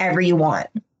deliver whatever you want.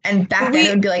 And back then it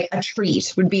would be like a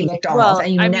treat would be McDonald's,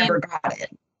 and you never got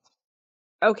it.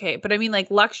 Okay, but I mean like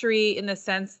luxury in the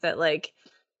sense that like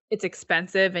it's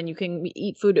expensive and you can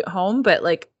eat food at home, but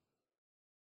like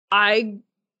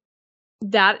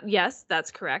yes,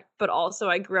 that's correct. But also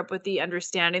I grew up with the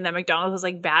understanding that McDonald's was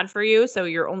like bad for you, so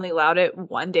you're only allowed it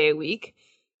one day a week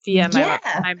via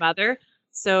my mother.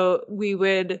 So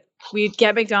we'd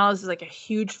get McDonald's as like a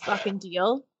huge fucking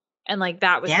deal, and like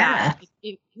that was that.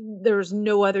 There was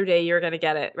no other day you're gonna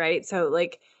get it, right? So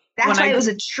like that's why it was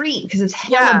a treat, because it's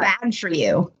hella bad for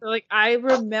you. So like I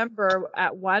remember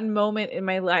at one moment in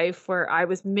my life where I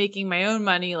was making my own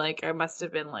money, like I must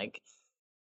have been like,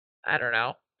 I don't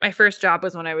know. My first job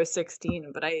was when I was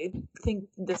 16, but I think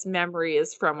this memory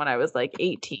is from when I was like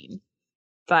 18.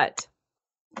 But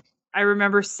I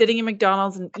remember sitting in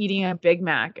McDonald's and eating a Big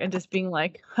Mac and just being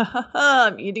like, ha, ha, ha,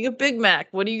 I'm eating a Big Mac.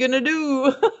 What are you going to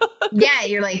do? Yeah,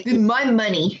 you're like, my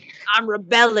money. I'm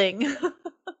rebelling.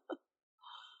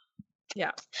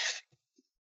 Yeah.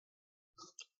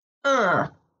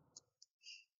 There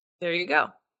you go.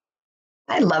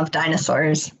 I love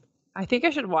dinosaurs. I think I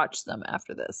should watch them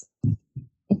after this.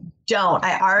 Don't.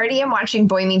 I already am watching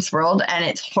Boy Meets World, and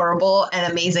it's horrible and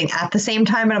amazing at the same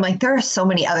time. And I'm like, there are so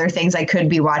many other things I could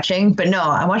be watching, but no,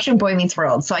 I'm watching Boy Meets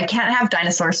World, so I can't have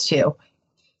dinosaurs too.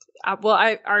 Well,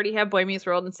 I already have Boy Meets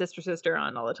World and Sister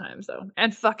on all the time, so.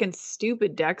 And fucking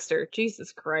stupid Dexter.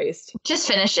 Jesus Christ. Just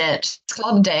finish it. It's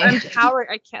called a day. I'm powering.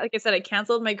 Like I said, I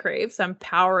canceled my Crave, so I'm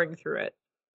powering through it.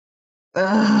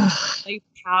 Ugh. Like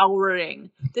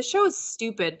powering. This show is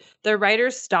stupid. The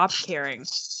writers stopped caring.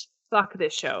 Fuck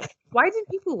this show. Why did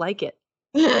people like it?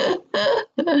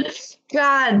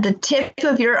 God, the tip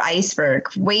of your iceberg.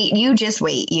 Wait, you just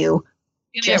wait, you.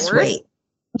 Just wait.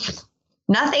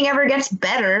 Nothing ever gets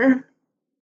better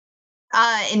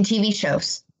in TV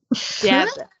shows. Deb.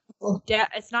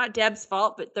 It's not Deb's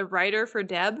fault, but the writer for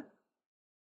Deb.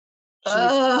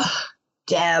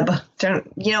 Deb.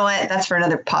 You know what? That's for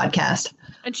another podcast.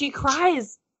 And she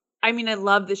cries. I mean, I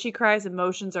love that she cries.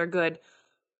 Emotions are good.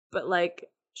 But like,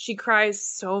 she cries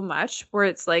so much where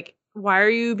it's like, why are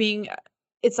you being,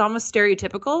 it's almost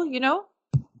stereotypical, you know?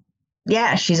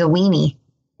 Yeah, she's a weenie.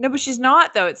 No, but she's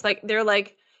not though. It's like, they're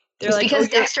like, because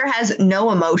Dexter has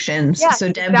no emotions. Yeah,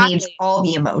 so Deb needs all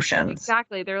the emotions.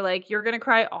 Exactly. They're like, you're going to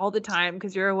cry all the time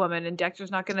because you're a woman, and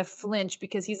Dexter's not going to flinch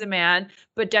because he's a man.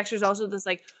 But Dexter's also this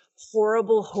like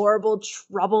horrible,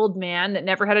 troubled man that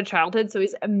never had a childhood. So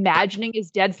he's imagining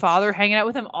his dead father hanging out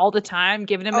with him all the time,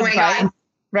 giving him advice. My God.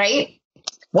 Right?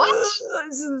 What?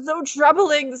 This is so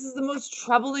troubling. This is the most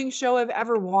troubling show I've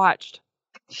ever watched.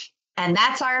 And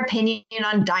that's our opinion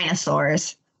on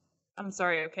dinosaurs. I'm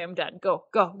sorry. Okay, I'm done. Go.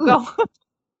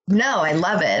 No, I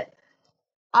love it.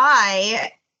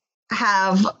 I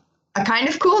have a kind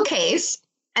of cool case.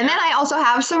 And then I also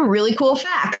have some really cool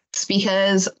facts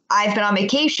because I've been on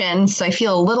vacation, so I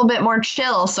feel a little bit more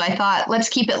chill. So I thought, let's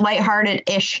keep it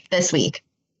lighthearted-ish this week.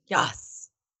 Yes.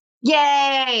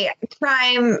 Yay!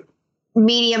 Crime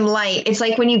medium light. It's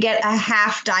like when you get a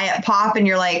half diet pop and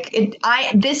you're like,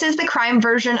 this is the crime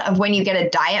version of when you get a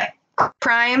diet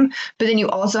crime, but then you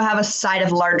also have a side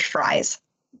of large fries.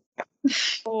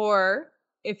 Or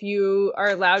if you are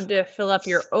allowed to fill up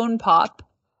your own pop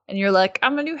and you're like,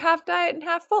 I'm gonna do half diet and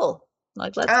half full.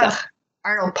 Like, let's go.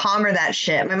 Arnold Palmer, that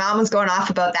shit. My mom was going off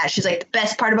about that. She's like, the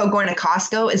best part about going to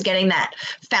Costco is getting that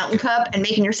fountain cup and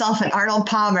making yourself an Arnold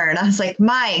Palmer. And I was like,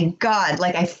 my God,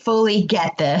 like I fully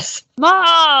get this.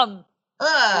 Mom!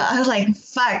 I was like,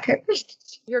 fuck.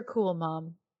 You're cool,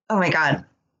 Mom. Oh my God.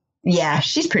 Yeah,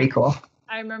 she's pretty cool.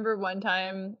 I remember one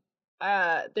time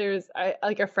there's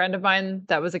like a friend of mine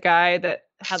that was a guy that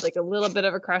had like a little bit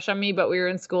of a crush on me, but we were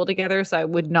in school together, so I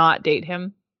would not date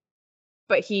him.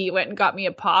 But he went and got me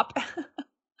a pop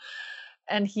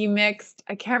and he mixed,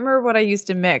 I can't remember what I used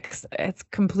to mix. It's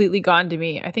completely gone to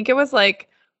me. I think it was like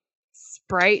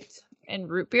Sprite and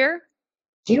root beer.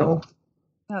 Ew.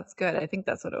 That's good. I think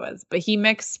that's what it was. But he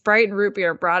mixed Sprite and root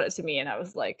beer and brought it to me. And I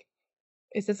was like,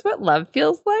 is this what love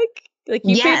feels like? Like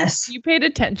you paid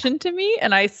attention to me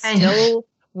and I still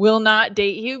will not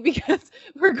date you because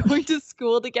we're going to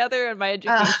school together and my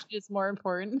education is more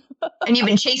important. And you've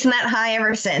been chasing that high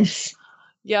ever since.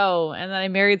 Yo, and then I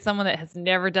married someone that has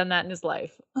never done that in his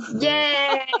life.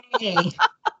 Yay!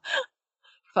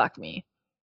 Fuck me.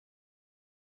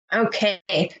 Okay,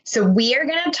 so we are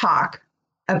going to talk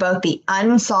about the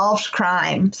unsolved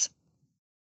crimes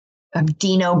of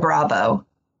Dino Bravo.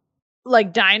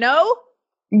 Like Dino?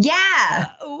 Yeah.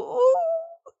 Ooh.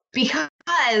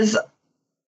 Because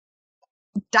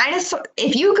Dinosaur.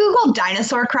 If you Google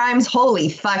dinosaur crimes, holy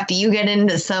fuck, do you get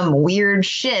into some weird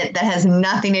shit that has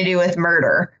nothing to do with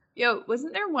murder? Yo,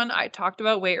 wasn't there one I talked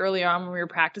about way early on when we were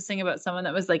practicing about someone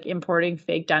that was like importing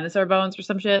fake dinosaur bones or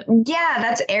some shit? Yeah,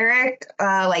 that's Eric,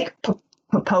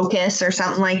 Pocus or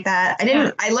something like that.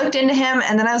 I looked into him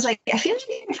and then I was like, I feel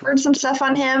like I've heard some stuff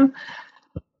on him,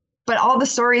 but all the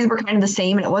stories were kind of the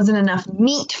same and it wasn't enough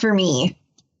meat for me.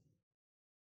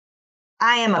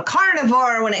 I am a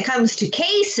carnivore when it comes to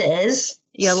cases.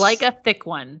 You like a thick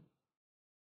one.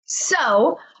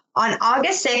 So, on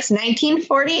August 6,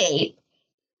 1948,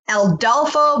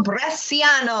 Adolfo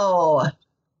Bresciano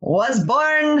was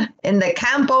born in the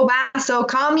Campobasso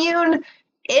commune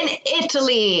in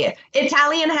Italy.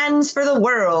 Italian hands for the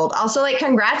world. Also, like,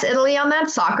 congrats, Italy, on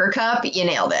that soccer cup. You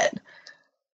nailed it.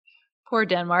 Poor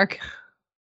Denmark.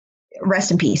 Rest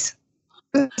in peace.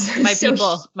 My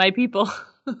people.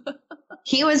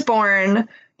 He was born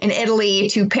in Italy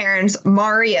to parents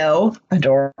Mario,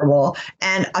 adorable,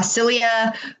 and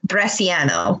Ausilia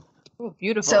Bresciano. Oh,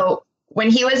 beautiful. So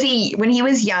when he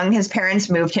was young, his parents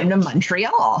moved him to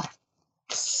Montreal.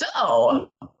 So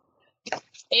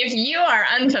if you are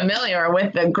unfamiliar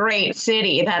with the great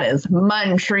city that is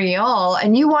Montreal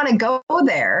and you want to go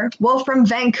there, well, from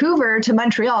Vancouver to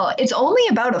Montreal, it's only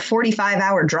about a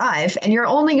 45-hour drive, and you're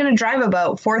only going to drive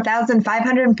about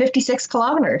 4,556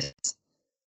 kilometers.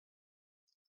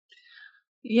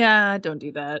 Yeah, don't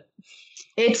do that.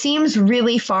 It seems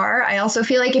really far. I also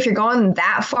feel like if you're going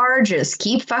that far, just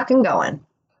keep fucking going.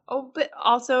 Oh, but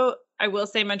also, I will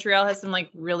say Montreal has some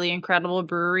like really incredible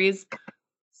breweries.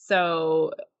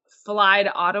 So fly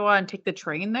to Ottawa and take the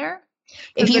train there.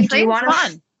 If you do want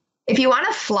fun. If you want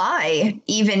to fly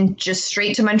even just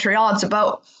straight to Montreal, it's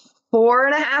about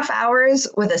 4.5 hours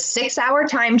with a 6-hour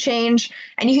time change,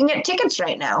 and you can get tickets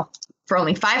right now for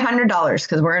only $500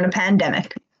 because we're in a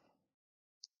pandemic.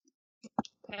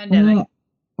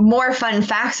 More fun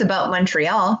facts about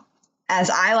Montreal, as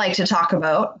I like to talk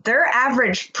about, their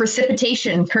average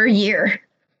precipitation per year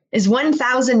is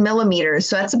 1,000 millimeters,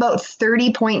 so that's about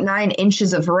 30.9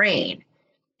 inches of rain.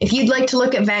 If you'd like to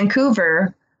look at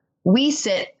Vancouver, we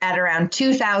sit at around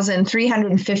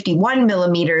 2,351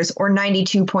 millimeters or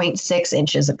 92.6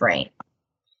 inches of rain.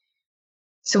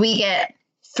 So we get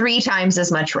 3 times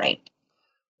as much rain.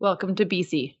 Welcome to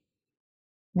BC.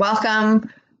 Welcome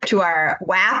to our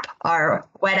WAP, our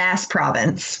wet-ass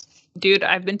province. Dude,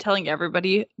 I've been telling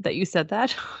everybody that you said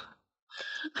that.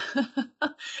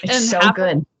 It's so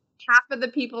good. Half of the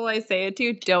people I say it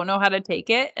to don't know how to take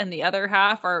it, and the other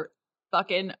half are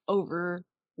fucking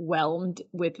overwhelmed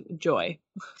with joy.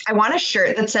 I want a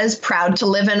shirt that says proud to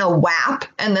live in a WAP,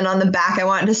 and then on the back I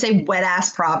want it to say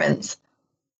wet-ass province.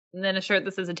 And then a shirt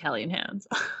that says Italian hands.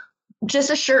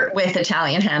 Just a shirt with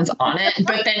Italian hands on it,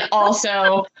 but then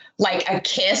also like a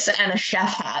kiss and a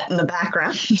chef hat in the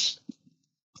background.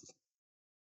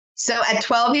 So at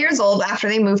 12 years old, after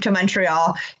they moved to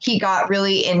Montreal, he got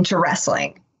really into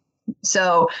wrestling.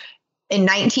 So in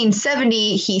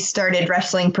 1970, he started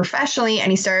wrestling professionally,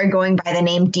 and he started going by the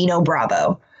name Dino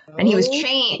Bravo. And he was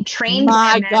trained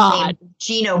by a man named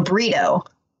Gino Brito.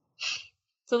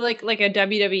 So like a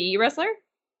WWE wrestler?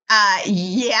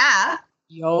 Yeah.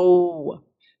 Yo.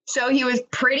 So he was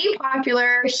pretty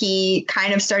popular. He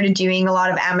kind of started doing a lot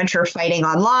of amateur fighting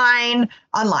on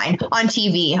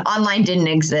TV. Online didn't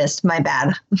exist. My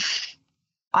bad.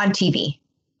 On TV.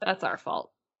 That's our fault.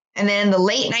 And then in the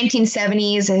late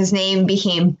 1970s, his name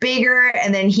became bigger,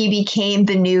 and then he became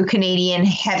the new Canadian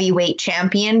heavyweight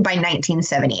champion by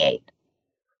 1978.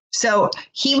 So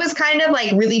he was kind of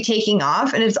like really taking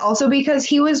off, and it's also because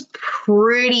he's a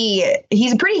pretty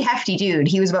hefty dude.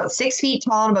 He was about 6 feet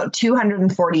tall and about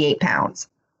 248 pounds.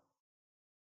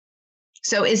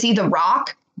 So is he The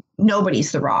Rock?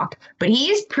 Nobody's The Rock, but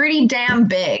he's pretty damn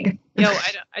big. Yo,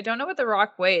 I don't know what The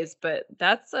Rock weighs, but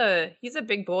he's a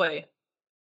big boy.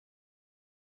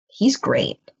 He's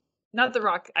great. Not The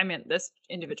Rock. I meant this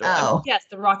individual. Oh. Yes,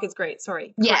 The Rock is great.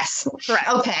 Sorry. Yes. Correct.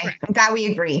 Okay. Correct. I'm glad we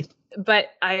agree. But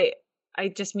I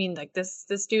just mean like this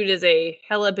dude is a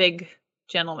hella big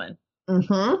gentleman.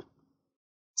 Mm-hmm.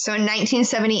 So in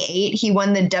 1978, he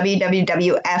won the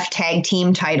WWF Tag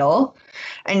Team title,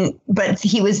 but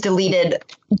he was defeated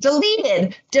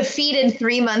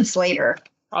 3 months later.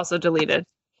 Also deleted.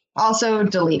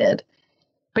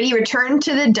 But he returned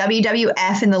to the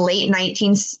WWF in the late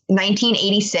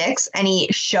 1986, and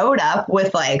he showed up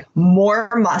with like more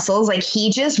muscles. Like he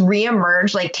just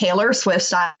reemerged like Taylor Swift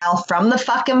style from the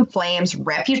fucking flames.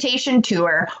 Reputation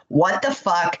tour. What the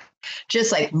fuck?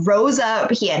 just like rose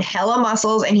up. He had hella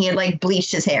muscles and he had like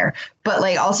bleached his hair. But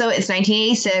like also it's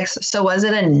 1986. So was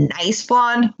it a nice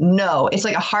blonde? No, it's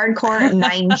like a hardcore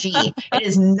 9G. It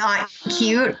is not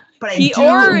cute, but I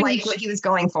do like what he was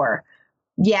going for.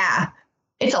 Yeah,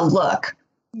 it's a look.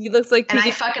 He looks like, and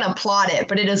I fucking applaud it,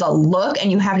 but it is a look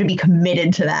and you have to be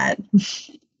committed to that.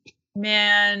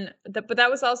 Man, but that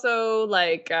was also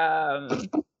like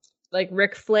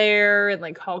Ric Flair and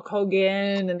like Hulk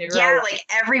Hogan, and they were all, like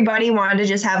everybody wanted to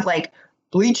just have like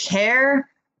bleached hair.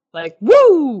 Like,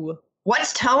 woo!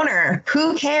 What's toner?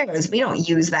 Who cares? We don't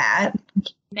use that.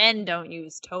 Men don't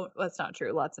use toner. That's not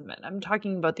true. Lots of men. I'm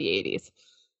talking about the 80s.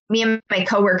 Me and my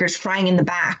coworkers frying in the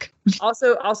back.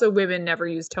 Also, women never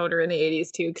used toner in the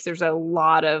 80s too, because there's a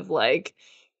lot of like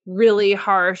really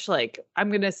harsh, like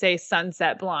I'm gonna say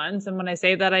sunset blondes, and when I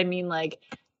say that, I mean like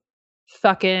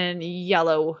fucking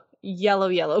yellow. Yeah,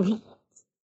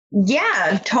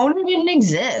 toner didn't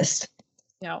exist.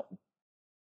 No.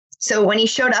 So when he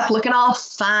showed up looking all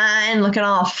fine, looking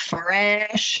all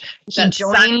fresh, he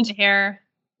joined hair.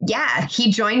 Yeah,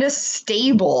 he joined a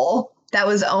stable that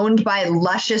was owned by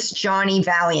Luscious Johnny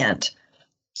Valiant.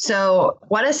 So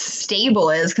what a stable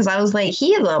is, because I was like,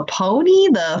 he is a pony?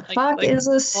 The fuck is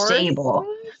a stable?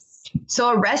 So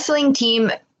a wrestling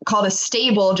team called a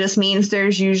stable just means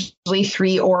there's usually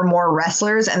 3 or more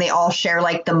wrestlers and they all share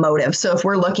like the motive. So if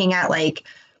we're looking at like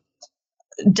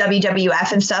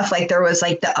WWF and stuff, like there was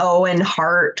like the Owen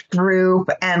Hart group,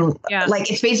 and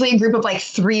like it's basically a group of like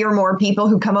 3 or more people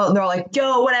who come out and they're all like,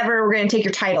 yo, whatever, we're gonna take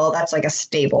your title. That's like a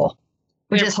stable,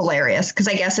 which is hilarious because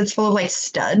I guess it's full of like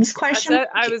studs. Question.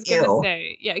 I was gonna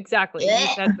say, yeah, exactly.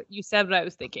 You said what I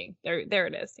was thinking. There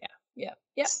it is. Yeah.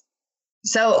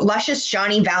 So Luscious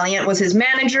Johnny Valiant was his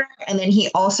manager, and then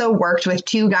he also worked with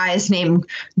 2 guys named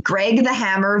Greg the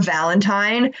Hammer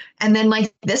Valentine, and then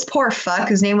like this poor fuck,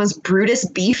 his name was Brutus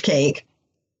Beefcake.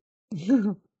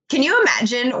 Can you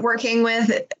imagine working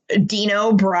with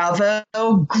Dino Bravo,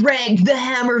 Greg the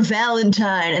Hammer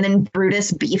Valentine, and then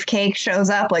Brutus Beefcake shows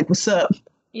up like, what's up?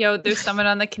 Yo, there's someone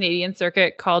on the Canadian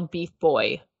circuit called Beef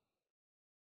Boy.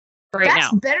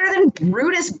 That's better than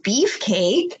Brutus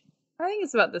Beefcake. I think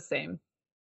it's about the same.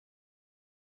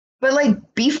 But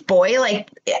like Beef Boy,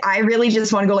 like I really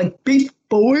just want to go like Beef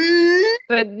Boy.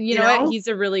 But you know what? He's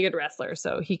a really good wrestler,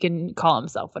 so he can call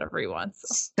himself whatever he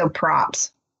wants. So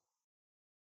props.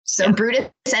 So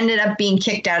Brutus ended up being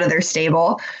kicked out of their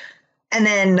stable. And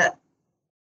then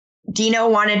Dino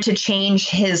wanted to change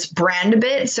his brand a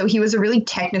bit. So he was a really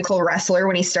technical wrestler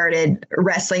when he started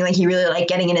wrestling. Like he really liked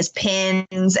getting in his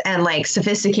pins and like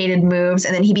sophisticated moves.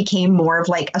 And then he became more of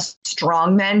like a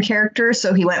strongman character.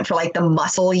 So he went for like the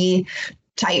muscle-y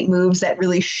type moves that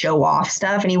really show off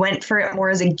stuff. And he went for it more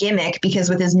as a gimmick because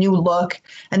with his new look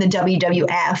and the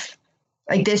WWF,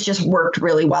 like this just worked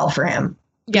really well for him.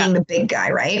 Being the big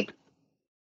guy, right?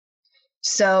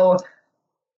 So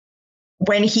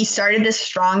when he started this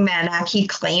strongman act, he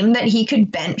claimed that he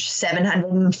could bench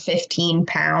 715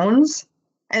 pounds.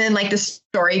 And then like the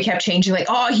story kept changing, like,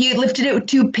 oh, he lifted it with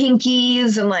 2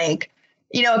 pinkies. And like,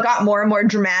 it got more and more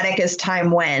dramatic as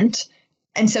time went.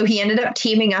 And so he ended up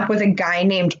teaming up with a guy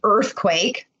named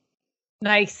Earthquake.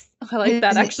 Nice. I like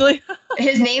that, actually.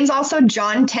 His name's also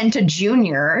John Tenta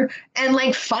Jr. And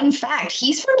like, fun fact,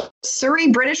 he's from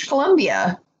Surrey, British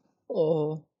Columbia.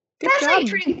 Oh, that's like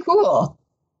pretty cool.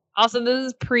 Also, this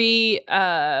is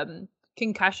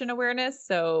concussion awareness,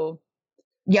 so.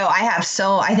 Yo, I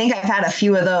think I've had a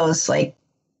few of those. Like,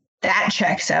 that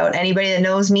checks out. Anybody that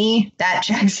knows me, that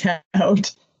checks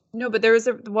out. No, but there was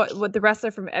what the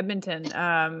wrestler from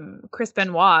Edmonton, Chris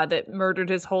Benoit, that murdered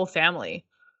his whole family.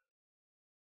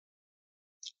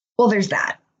 Well, there's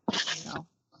that.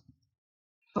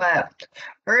 But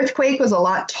Earthquake was a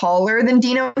lot taller than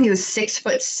Dino. He was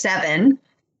 6'7"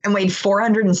 and weighed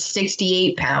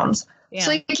 468 pounds. Yeah.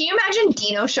 So like, can you imagine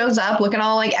Dino shows up looking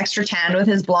all like extra tan with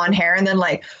his blonde hair and then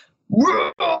like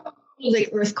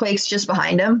Earthquake's just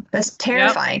behind him? That's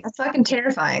terrifying. Yep. That's fucking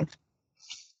terrifying.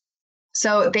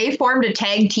 So they formed a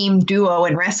tag team duo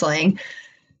in wrestling,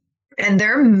 and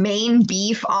their main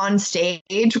beef on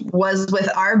stage was with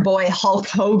our boy Hulk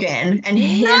Hogan and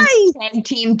his tag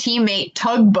team teammate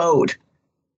Tugboat.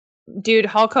 Dude,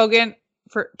 Hulk Hogan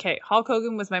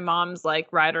was my mom's like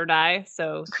ride or die.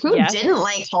 So who didn't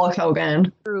like Hulk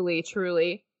Hogan?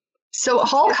 Truly. So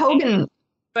Hulk Hogan,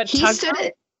 but he stood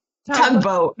at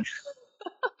Tugboat.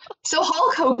 So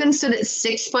Hulk Hogan stood at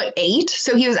 6'8",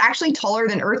 so he was actually taller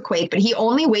than Earthquake, but he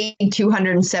only weighed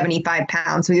 275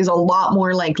 pounds, so he was a lot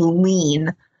more like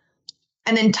lean.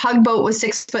 And then Tugboat was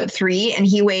 6'3", and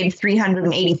he weighed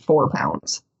 384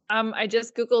 pounds. I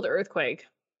just Googled Earthquake.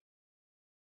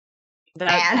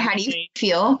 And how do you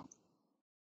feel?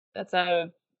 That's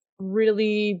a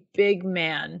really big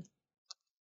man.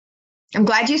 I'm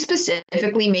glad you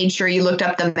specifically made sure you looked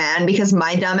up the man, because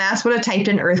my dumbass would have typed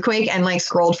in earthquake and like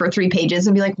scrolled for 3 pages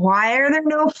and be like, why are there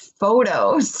no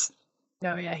photos?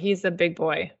 No, yeah, he's a big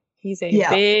boy. He's a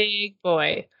big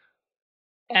boy.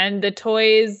 And the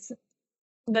toys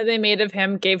that they made of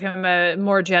him gave him a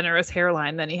more generous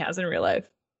hairline than he has in real life.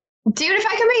 Dude, if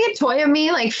I could make a toy of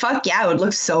me, like, fuck yeah, it would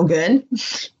look so good.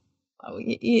 Oh,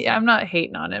 yeah, I'm not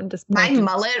hating on him. Just my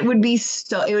mullet would be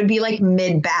it would be like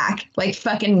mid-back, like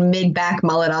fucking mid-back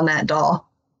mullet on that doll.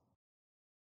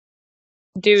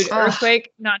 Dude,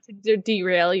 Earthquake, not to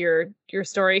derail your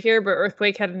story here, but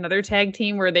Earthquake had another tag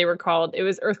team where they were called, it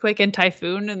was Earthquake and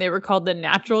Typhoon, and they were called the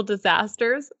Natural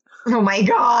Disasters. Oh my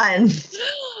God.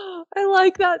 I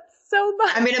like that so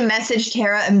much. I'm gonna message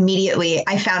Tara immediately.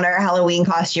 I found our Halloween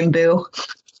costume, boo.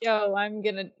 Yo,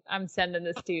 I'm sending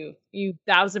this to you. You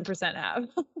 1000% have.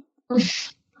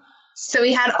 So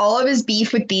he had all of his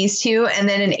beef with these two, and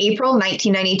then in April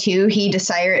 1992, he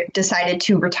decided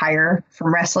to retire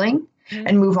from wrestling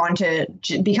and move on to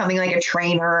becoming like a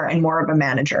trainer and more of a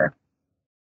manager.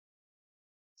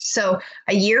 So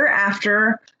a year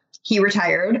after he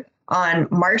retired, on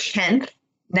March 10th,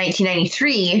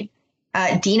 1993,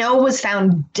 Dino was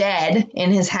found dead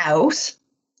in his house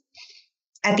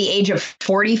at the age of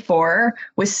 44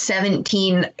 with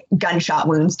 17 gunshot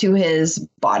wounds to his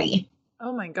body.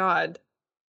 Oh my God.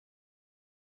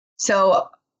 So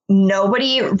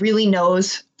nobody really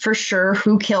knows for sure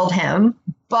who killed him,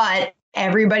 but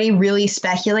everybody really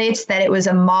speculates that it was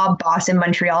a mob boss in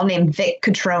Montreal named Vic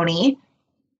Cotroni,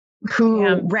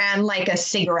 who ran like a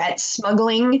cigarette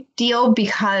smuggling deal,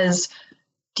 because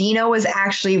Dino was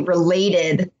actually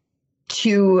related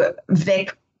to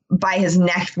Vic by his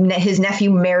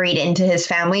nephew married into his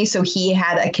family. So he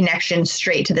had a connection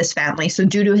straight to this family. So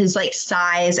due to his like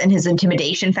size and his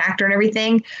intimidation factor and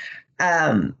everything,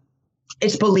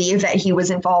 it's believed that he was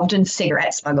involved in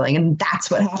cigarette smuggling, and that's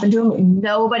what happened to him.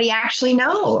 Nobody actually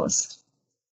knows.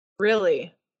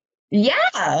 Really?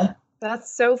 Yeah.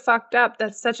 That's so fucked up.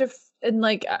 That's such a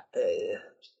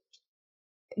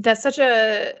that's such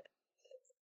a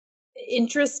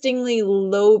interestingly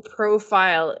low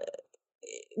profile,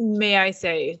 may I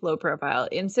say, low profile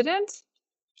incident.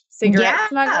 Cigarette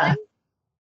smuggling.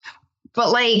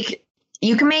 But like,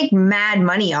 you can make mad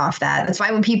money off that. That's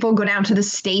why when people go down to the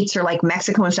States or like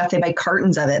Mexico and stuff, they buy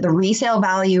cartons of it. The resale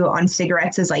value on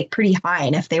cigarettes is like pretty high.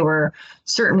 And if they were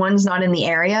certain ones not in the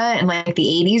area in like the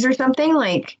 80s or something,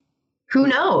 like, who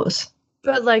knows?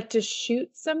 But like, to shoot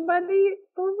somebody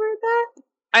over that?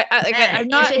 I'm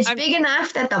not. If it's big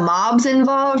enough that the mob's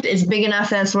involved, it's big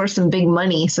enough that it's worth some big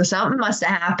money. So something must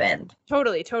have happened.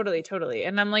 Totally.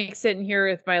 And I'm like sitting here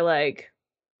with my like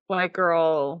white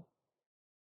girl,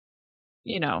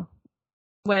 you know,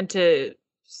 went to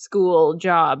school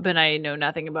job, and I know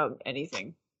nothing about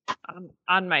anything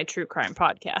on my true crime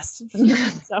podcast.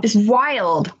 So, it's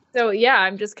wild. So yeah,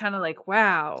 I'm just kind of like,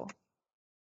 wow.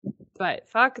 But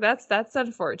fuck, that's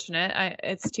unfortunate.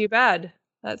 It's too bad.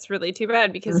 That's really too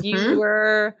bad, because you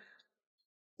were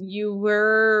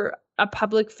a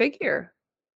public figure.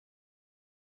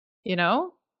 You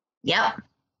know? Yep.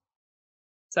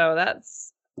 So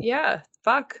that's,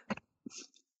 fuck.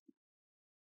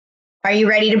 Are you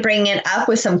ready to bring it up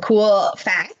with some cool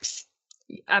facts?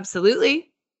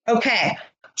 Absolutely. Okay.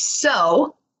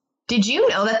 So, did you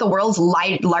know that the world's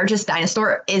largest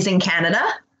dinosaur is in Canada?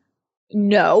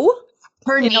 No.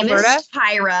 Her name is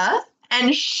Tyra,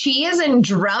 and she is in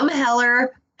Drumheller,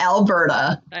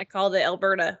 Alberta. I called it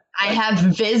Alberta. I have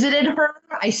visited her.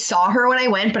 I saw her when I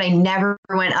went, but I never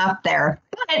went up there.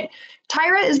 But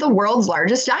Tyra is the world's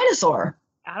largest dinosaur.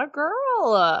 Atta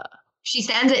girl. She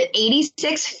stands at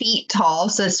 86 feet tall,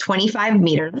 so it's 25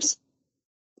 meters.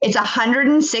 It's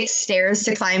 106 stairs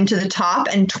to climb to the top,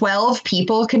 and 12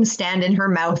 people can stand in her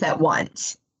mouth at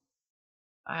once.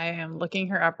 I am looking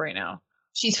her up right now.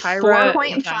 She's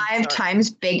 4.5 times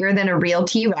bigger than a real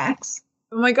T-Rex.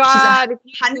 Oh my God.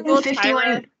 She's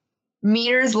 151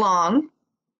 meters long,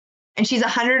 and she's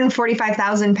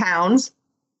 145,000 pounds.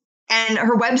 And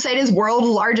her website is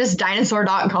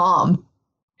worldlargestdinosaur.com.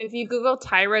 If you Google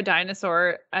Tyra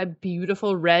dinosaur, a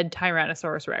beautiful red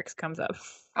Tyrannosaurus Rex comes up.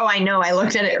 Oh, I know. I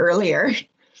looked at it earlier.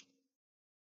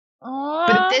 Aww,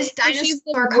 but this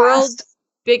dinosaur world's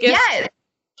biggest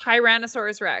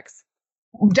Tyrannosaurus Rex.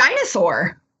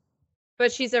 Dinosaur.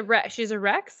 But she's a Rex. She's a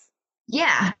Rex?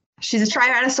 Yeah. She's a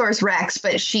Tyrannosaurus Rex,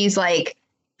 but she's like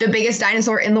the biggest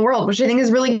dinosaur in the world, which I think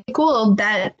is really cool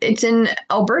that it's in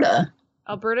Alberta.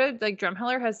 Alberta, like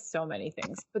Drumheller has so many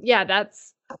things. But yeah,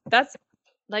 that's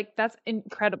Like that's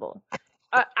incredible.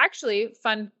 Actually,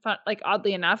 fun. Like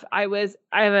oddly enough, I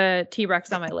have a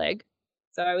T-Rex on my leg,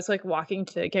 so I was like walking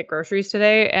to get groceries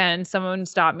today, and someone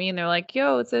stopped me and they're like,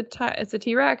 "Yo, it's a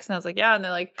T-Rex," and I was like, "Yeah," and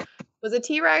they're like, "Was a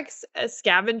T-Rex a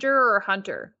scavenger or a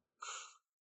hunter?"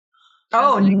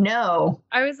 Oh like, no.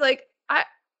 I was like, I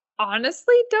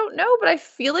honestly don't know, but I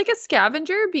feel like a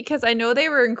scavenger because I know they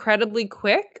were incredibly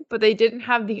quick, but they didn't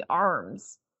have the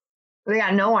arms. They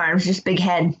got no arms, just big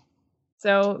head.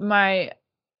 So my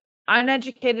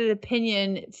uneducated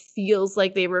opinion feels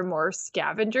like they were more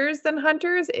scavengers than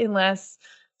hunters, unless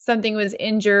something was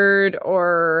injured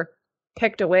or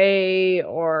picked away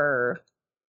or,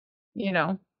 you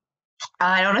know.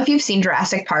 I don't know if you've seen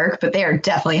Jurassic Park, but they are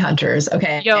definitely hunters.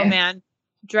 Okay. Yo, man,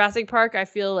 Jurassic Park, I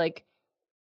feel like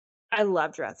I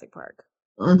love Jurassic Park.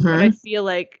 Mm-hmm. But I feel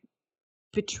like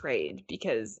betrayed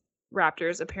because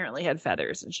raptors apparently had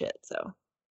feathers and shit. So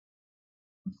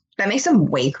That makes them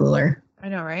way cooler. I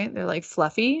know, right? They're like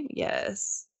fluffy.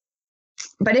 Yes.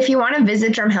 But if you want to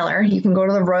visit Drumheller, you can go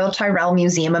to the Royal Tyrrell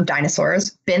Museum of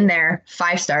Dinosaurs. Been there,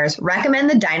 5 stars. Recommend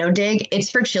the Dino Dig.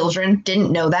 It's for children.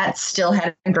 Didn't know that. Still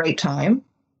had a great time.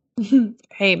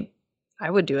 Hey, I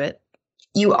would do it.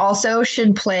 You also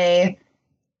should play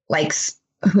like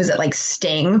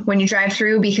Sting when you drive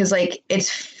through, because like it's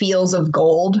fields of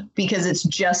gold, because it's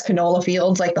just canola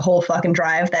fields like the whole fucking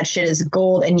drive. That shit is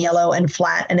gold and yellow and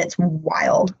flat, and it's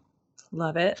wild.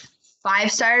 Love it.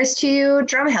 5 stars to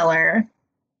Drumheller.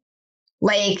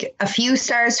 Like a few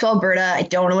stars to Alberta. I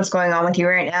don't know what's going on with you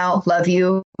right now. Love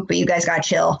you, but you guys got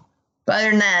chill. But other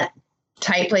than that,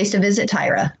 tight place to visit,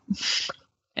 Tyra.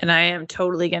 And I am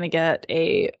totally going to get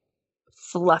a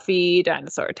fluffy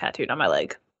dinosaur tattooed on my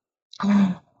leg.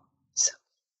 So.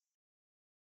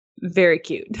 Very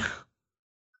cute.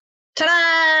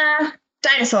 Ta-da!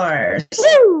 Dinosaurs.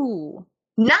 Woo!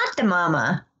 Not the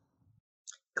mama.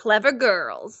 Clever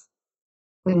girls.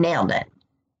 We nailed it.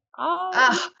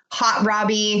 Oh. Hot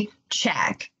Robbie,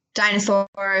 check.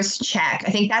 Dinosaurs, check.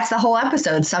 I think that's the whole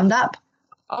episode summed up.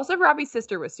 Also, Robbie's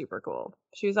sister was super cool.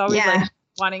 She was always like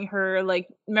wanting her, like,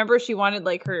 remember she wanted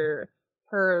like her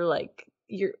like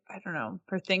I don't know,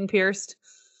 her thing pierced.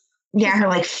 Yeah, her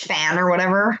like fan or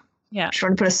whatever. Yeah. She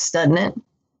wanted to put a stud in it.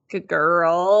 Good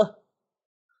girl.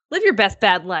 Live your best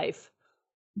bad life.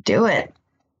 Do it.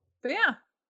 But yeah.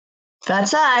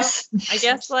 That's us. I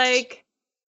guess like,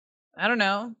 I don't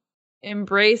know.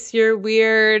 Embrace your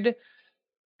weird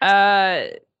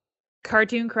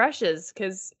cartoon crushes,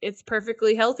 because it's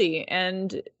perfectly healthy,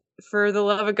 and for the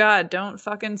love of God, don't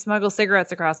fucking smuggle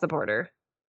cigarettes across the border.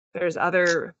 There's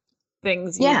other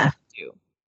things you need to do.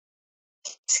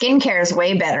 Skincare is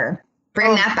way better.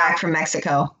 Bring that back from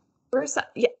Mexico.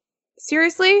 Yeah,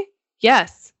 seriously?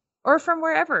 Yes. Or from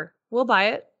wherever. We'll buy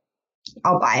it.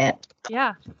 I'll buy it.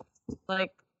 Yeah.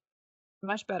 Like,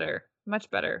 much better.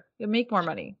 Much better. You'll make more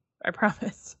money. I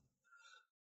promise.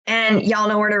 And y'all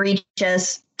know where to reach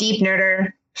us.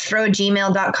 Deepnerder. Throw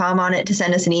gmail.com on it to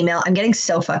send us an email. I'm getting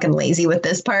so fucking lazy with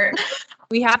this part.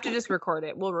 We have to just record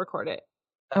it. We'll record it.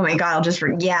 Oh my God. I'll just,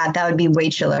 that would be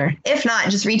way chiller. If not,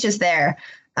 just reach us there.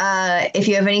 If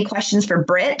you have any questions for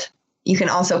Britt, you can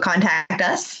also contact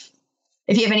us.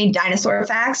 If you have any dinosaur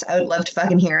facts, I would love to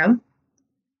fucking hear them.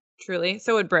 Truly.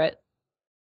 So would Britt.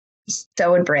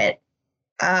 So would Britt.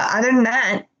 Other than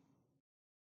that,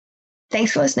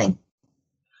 thanks for listening.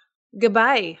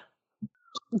 Goodbye.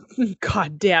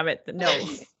 God damn it. No.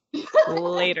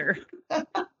 Later. Bye.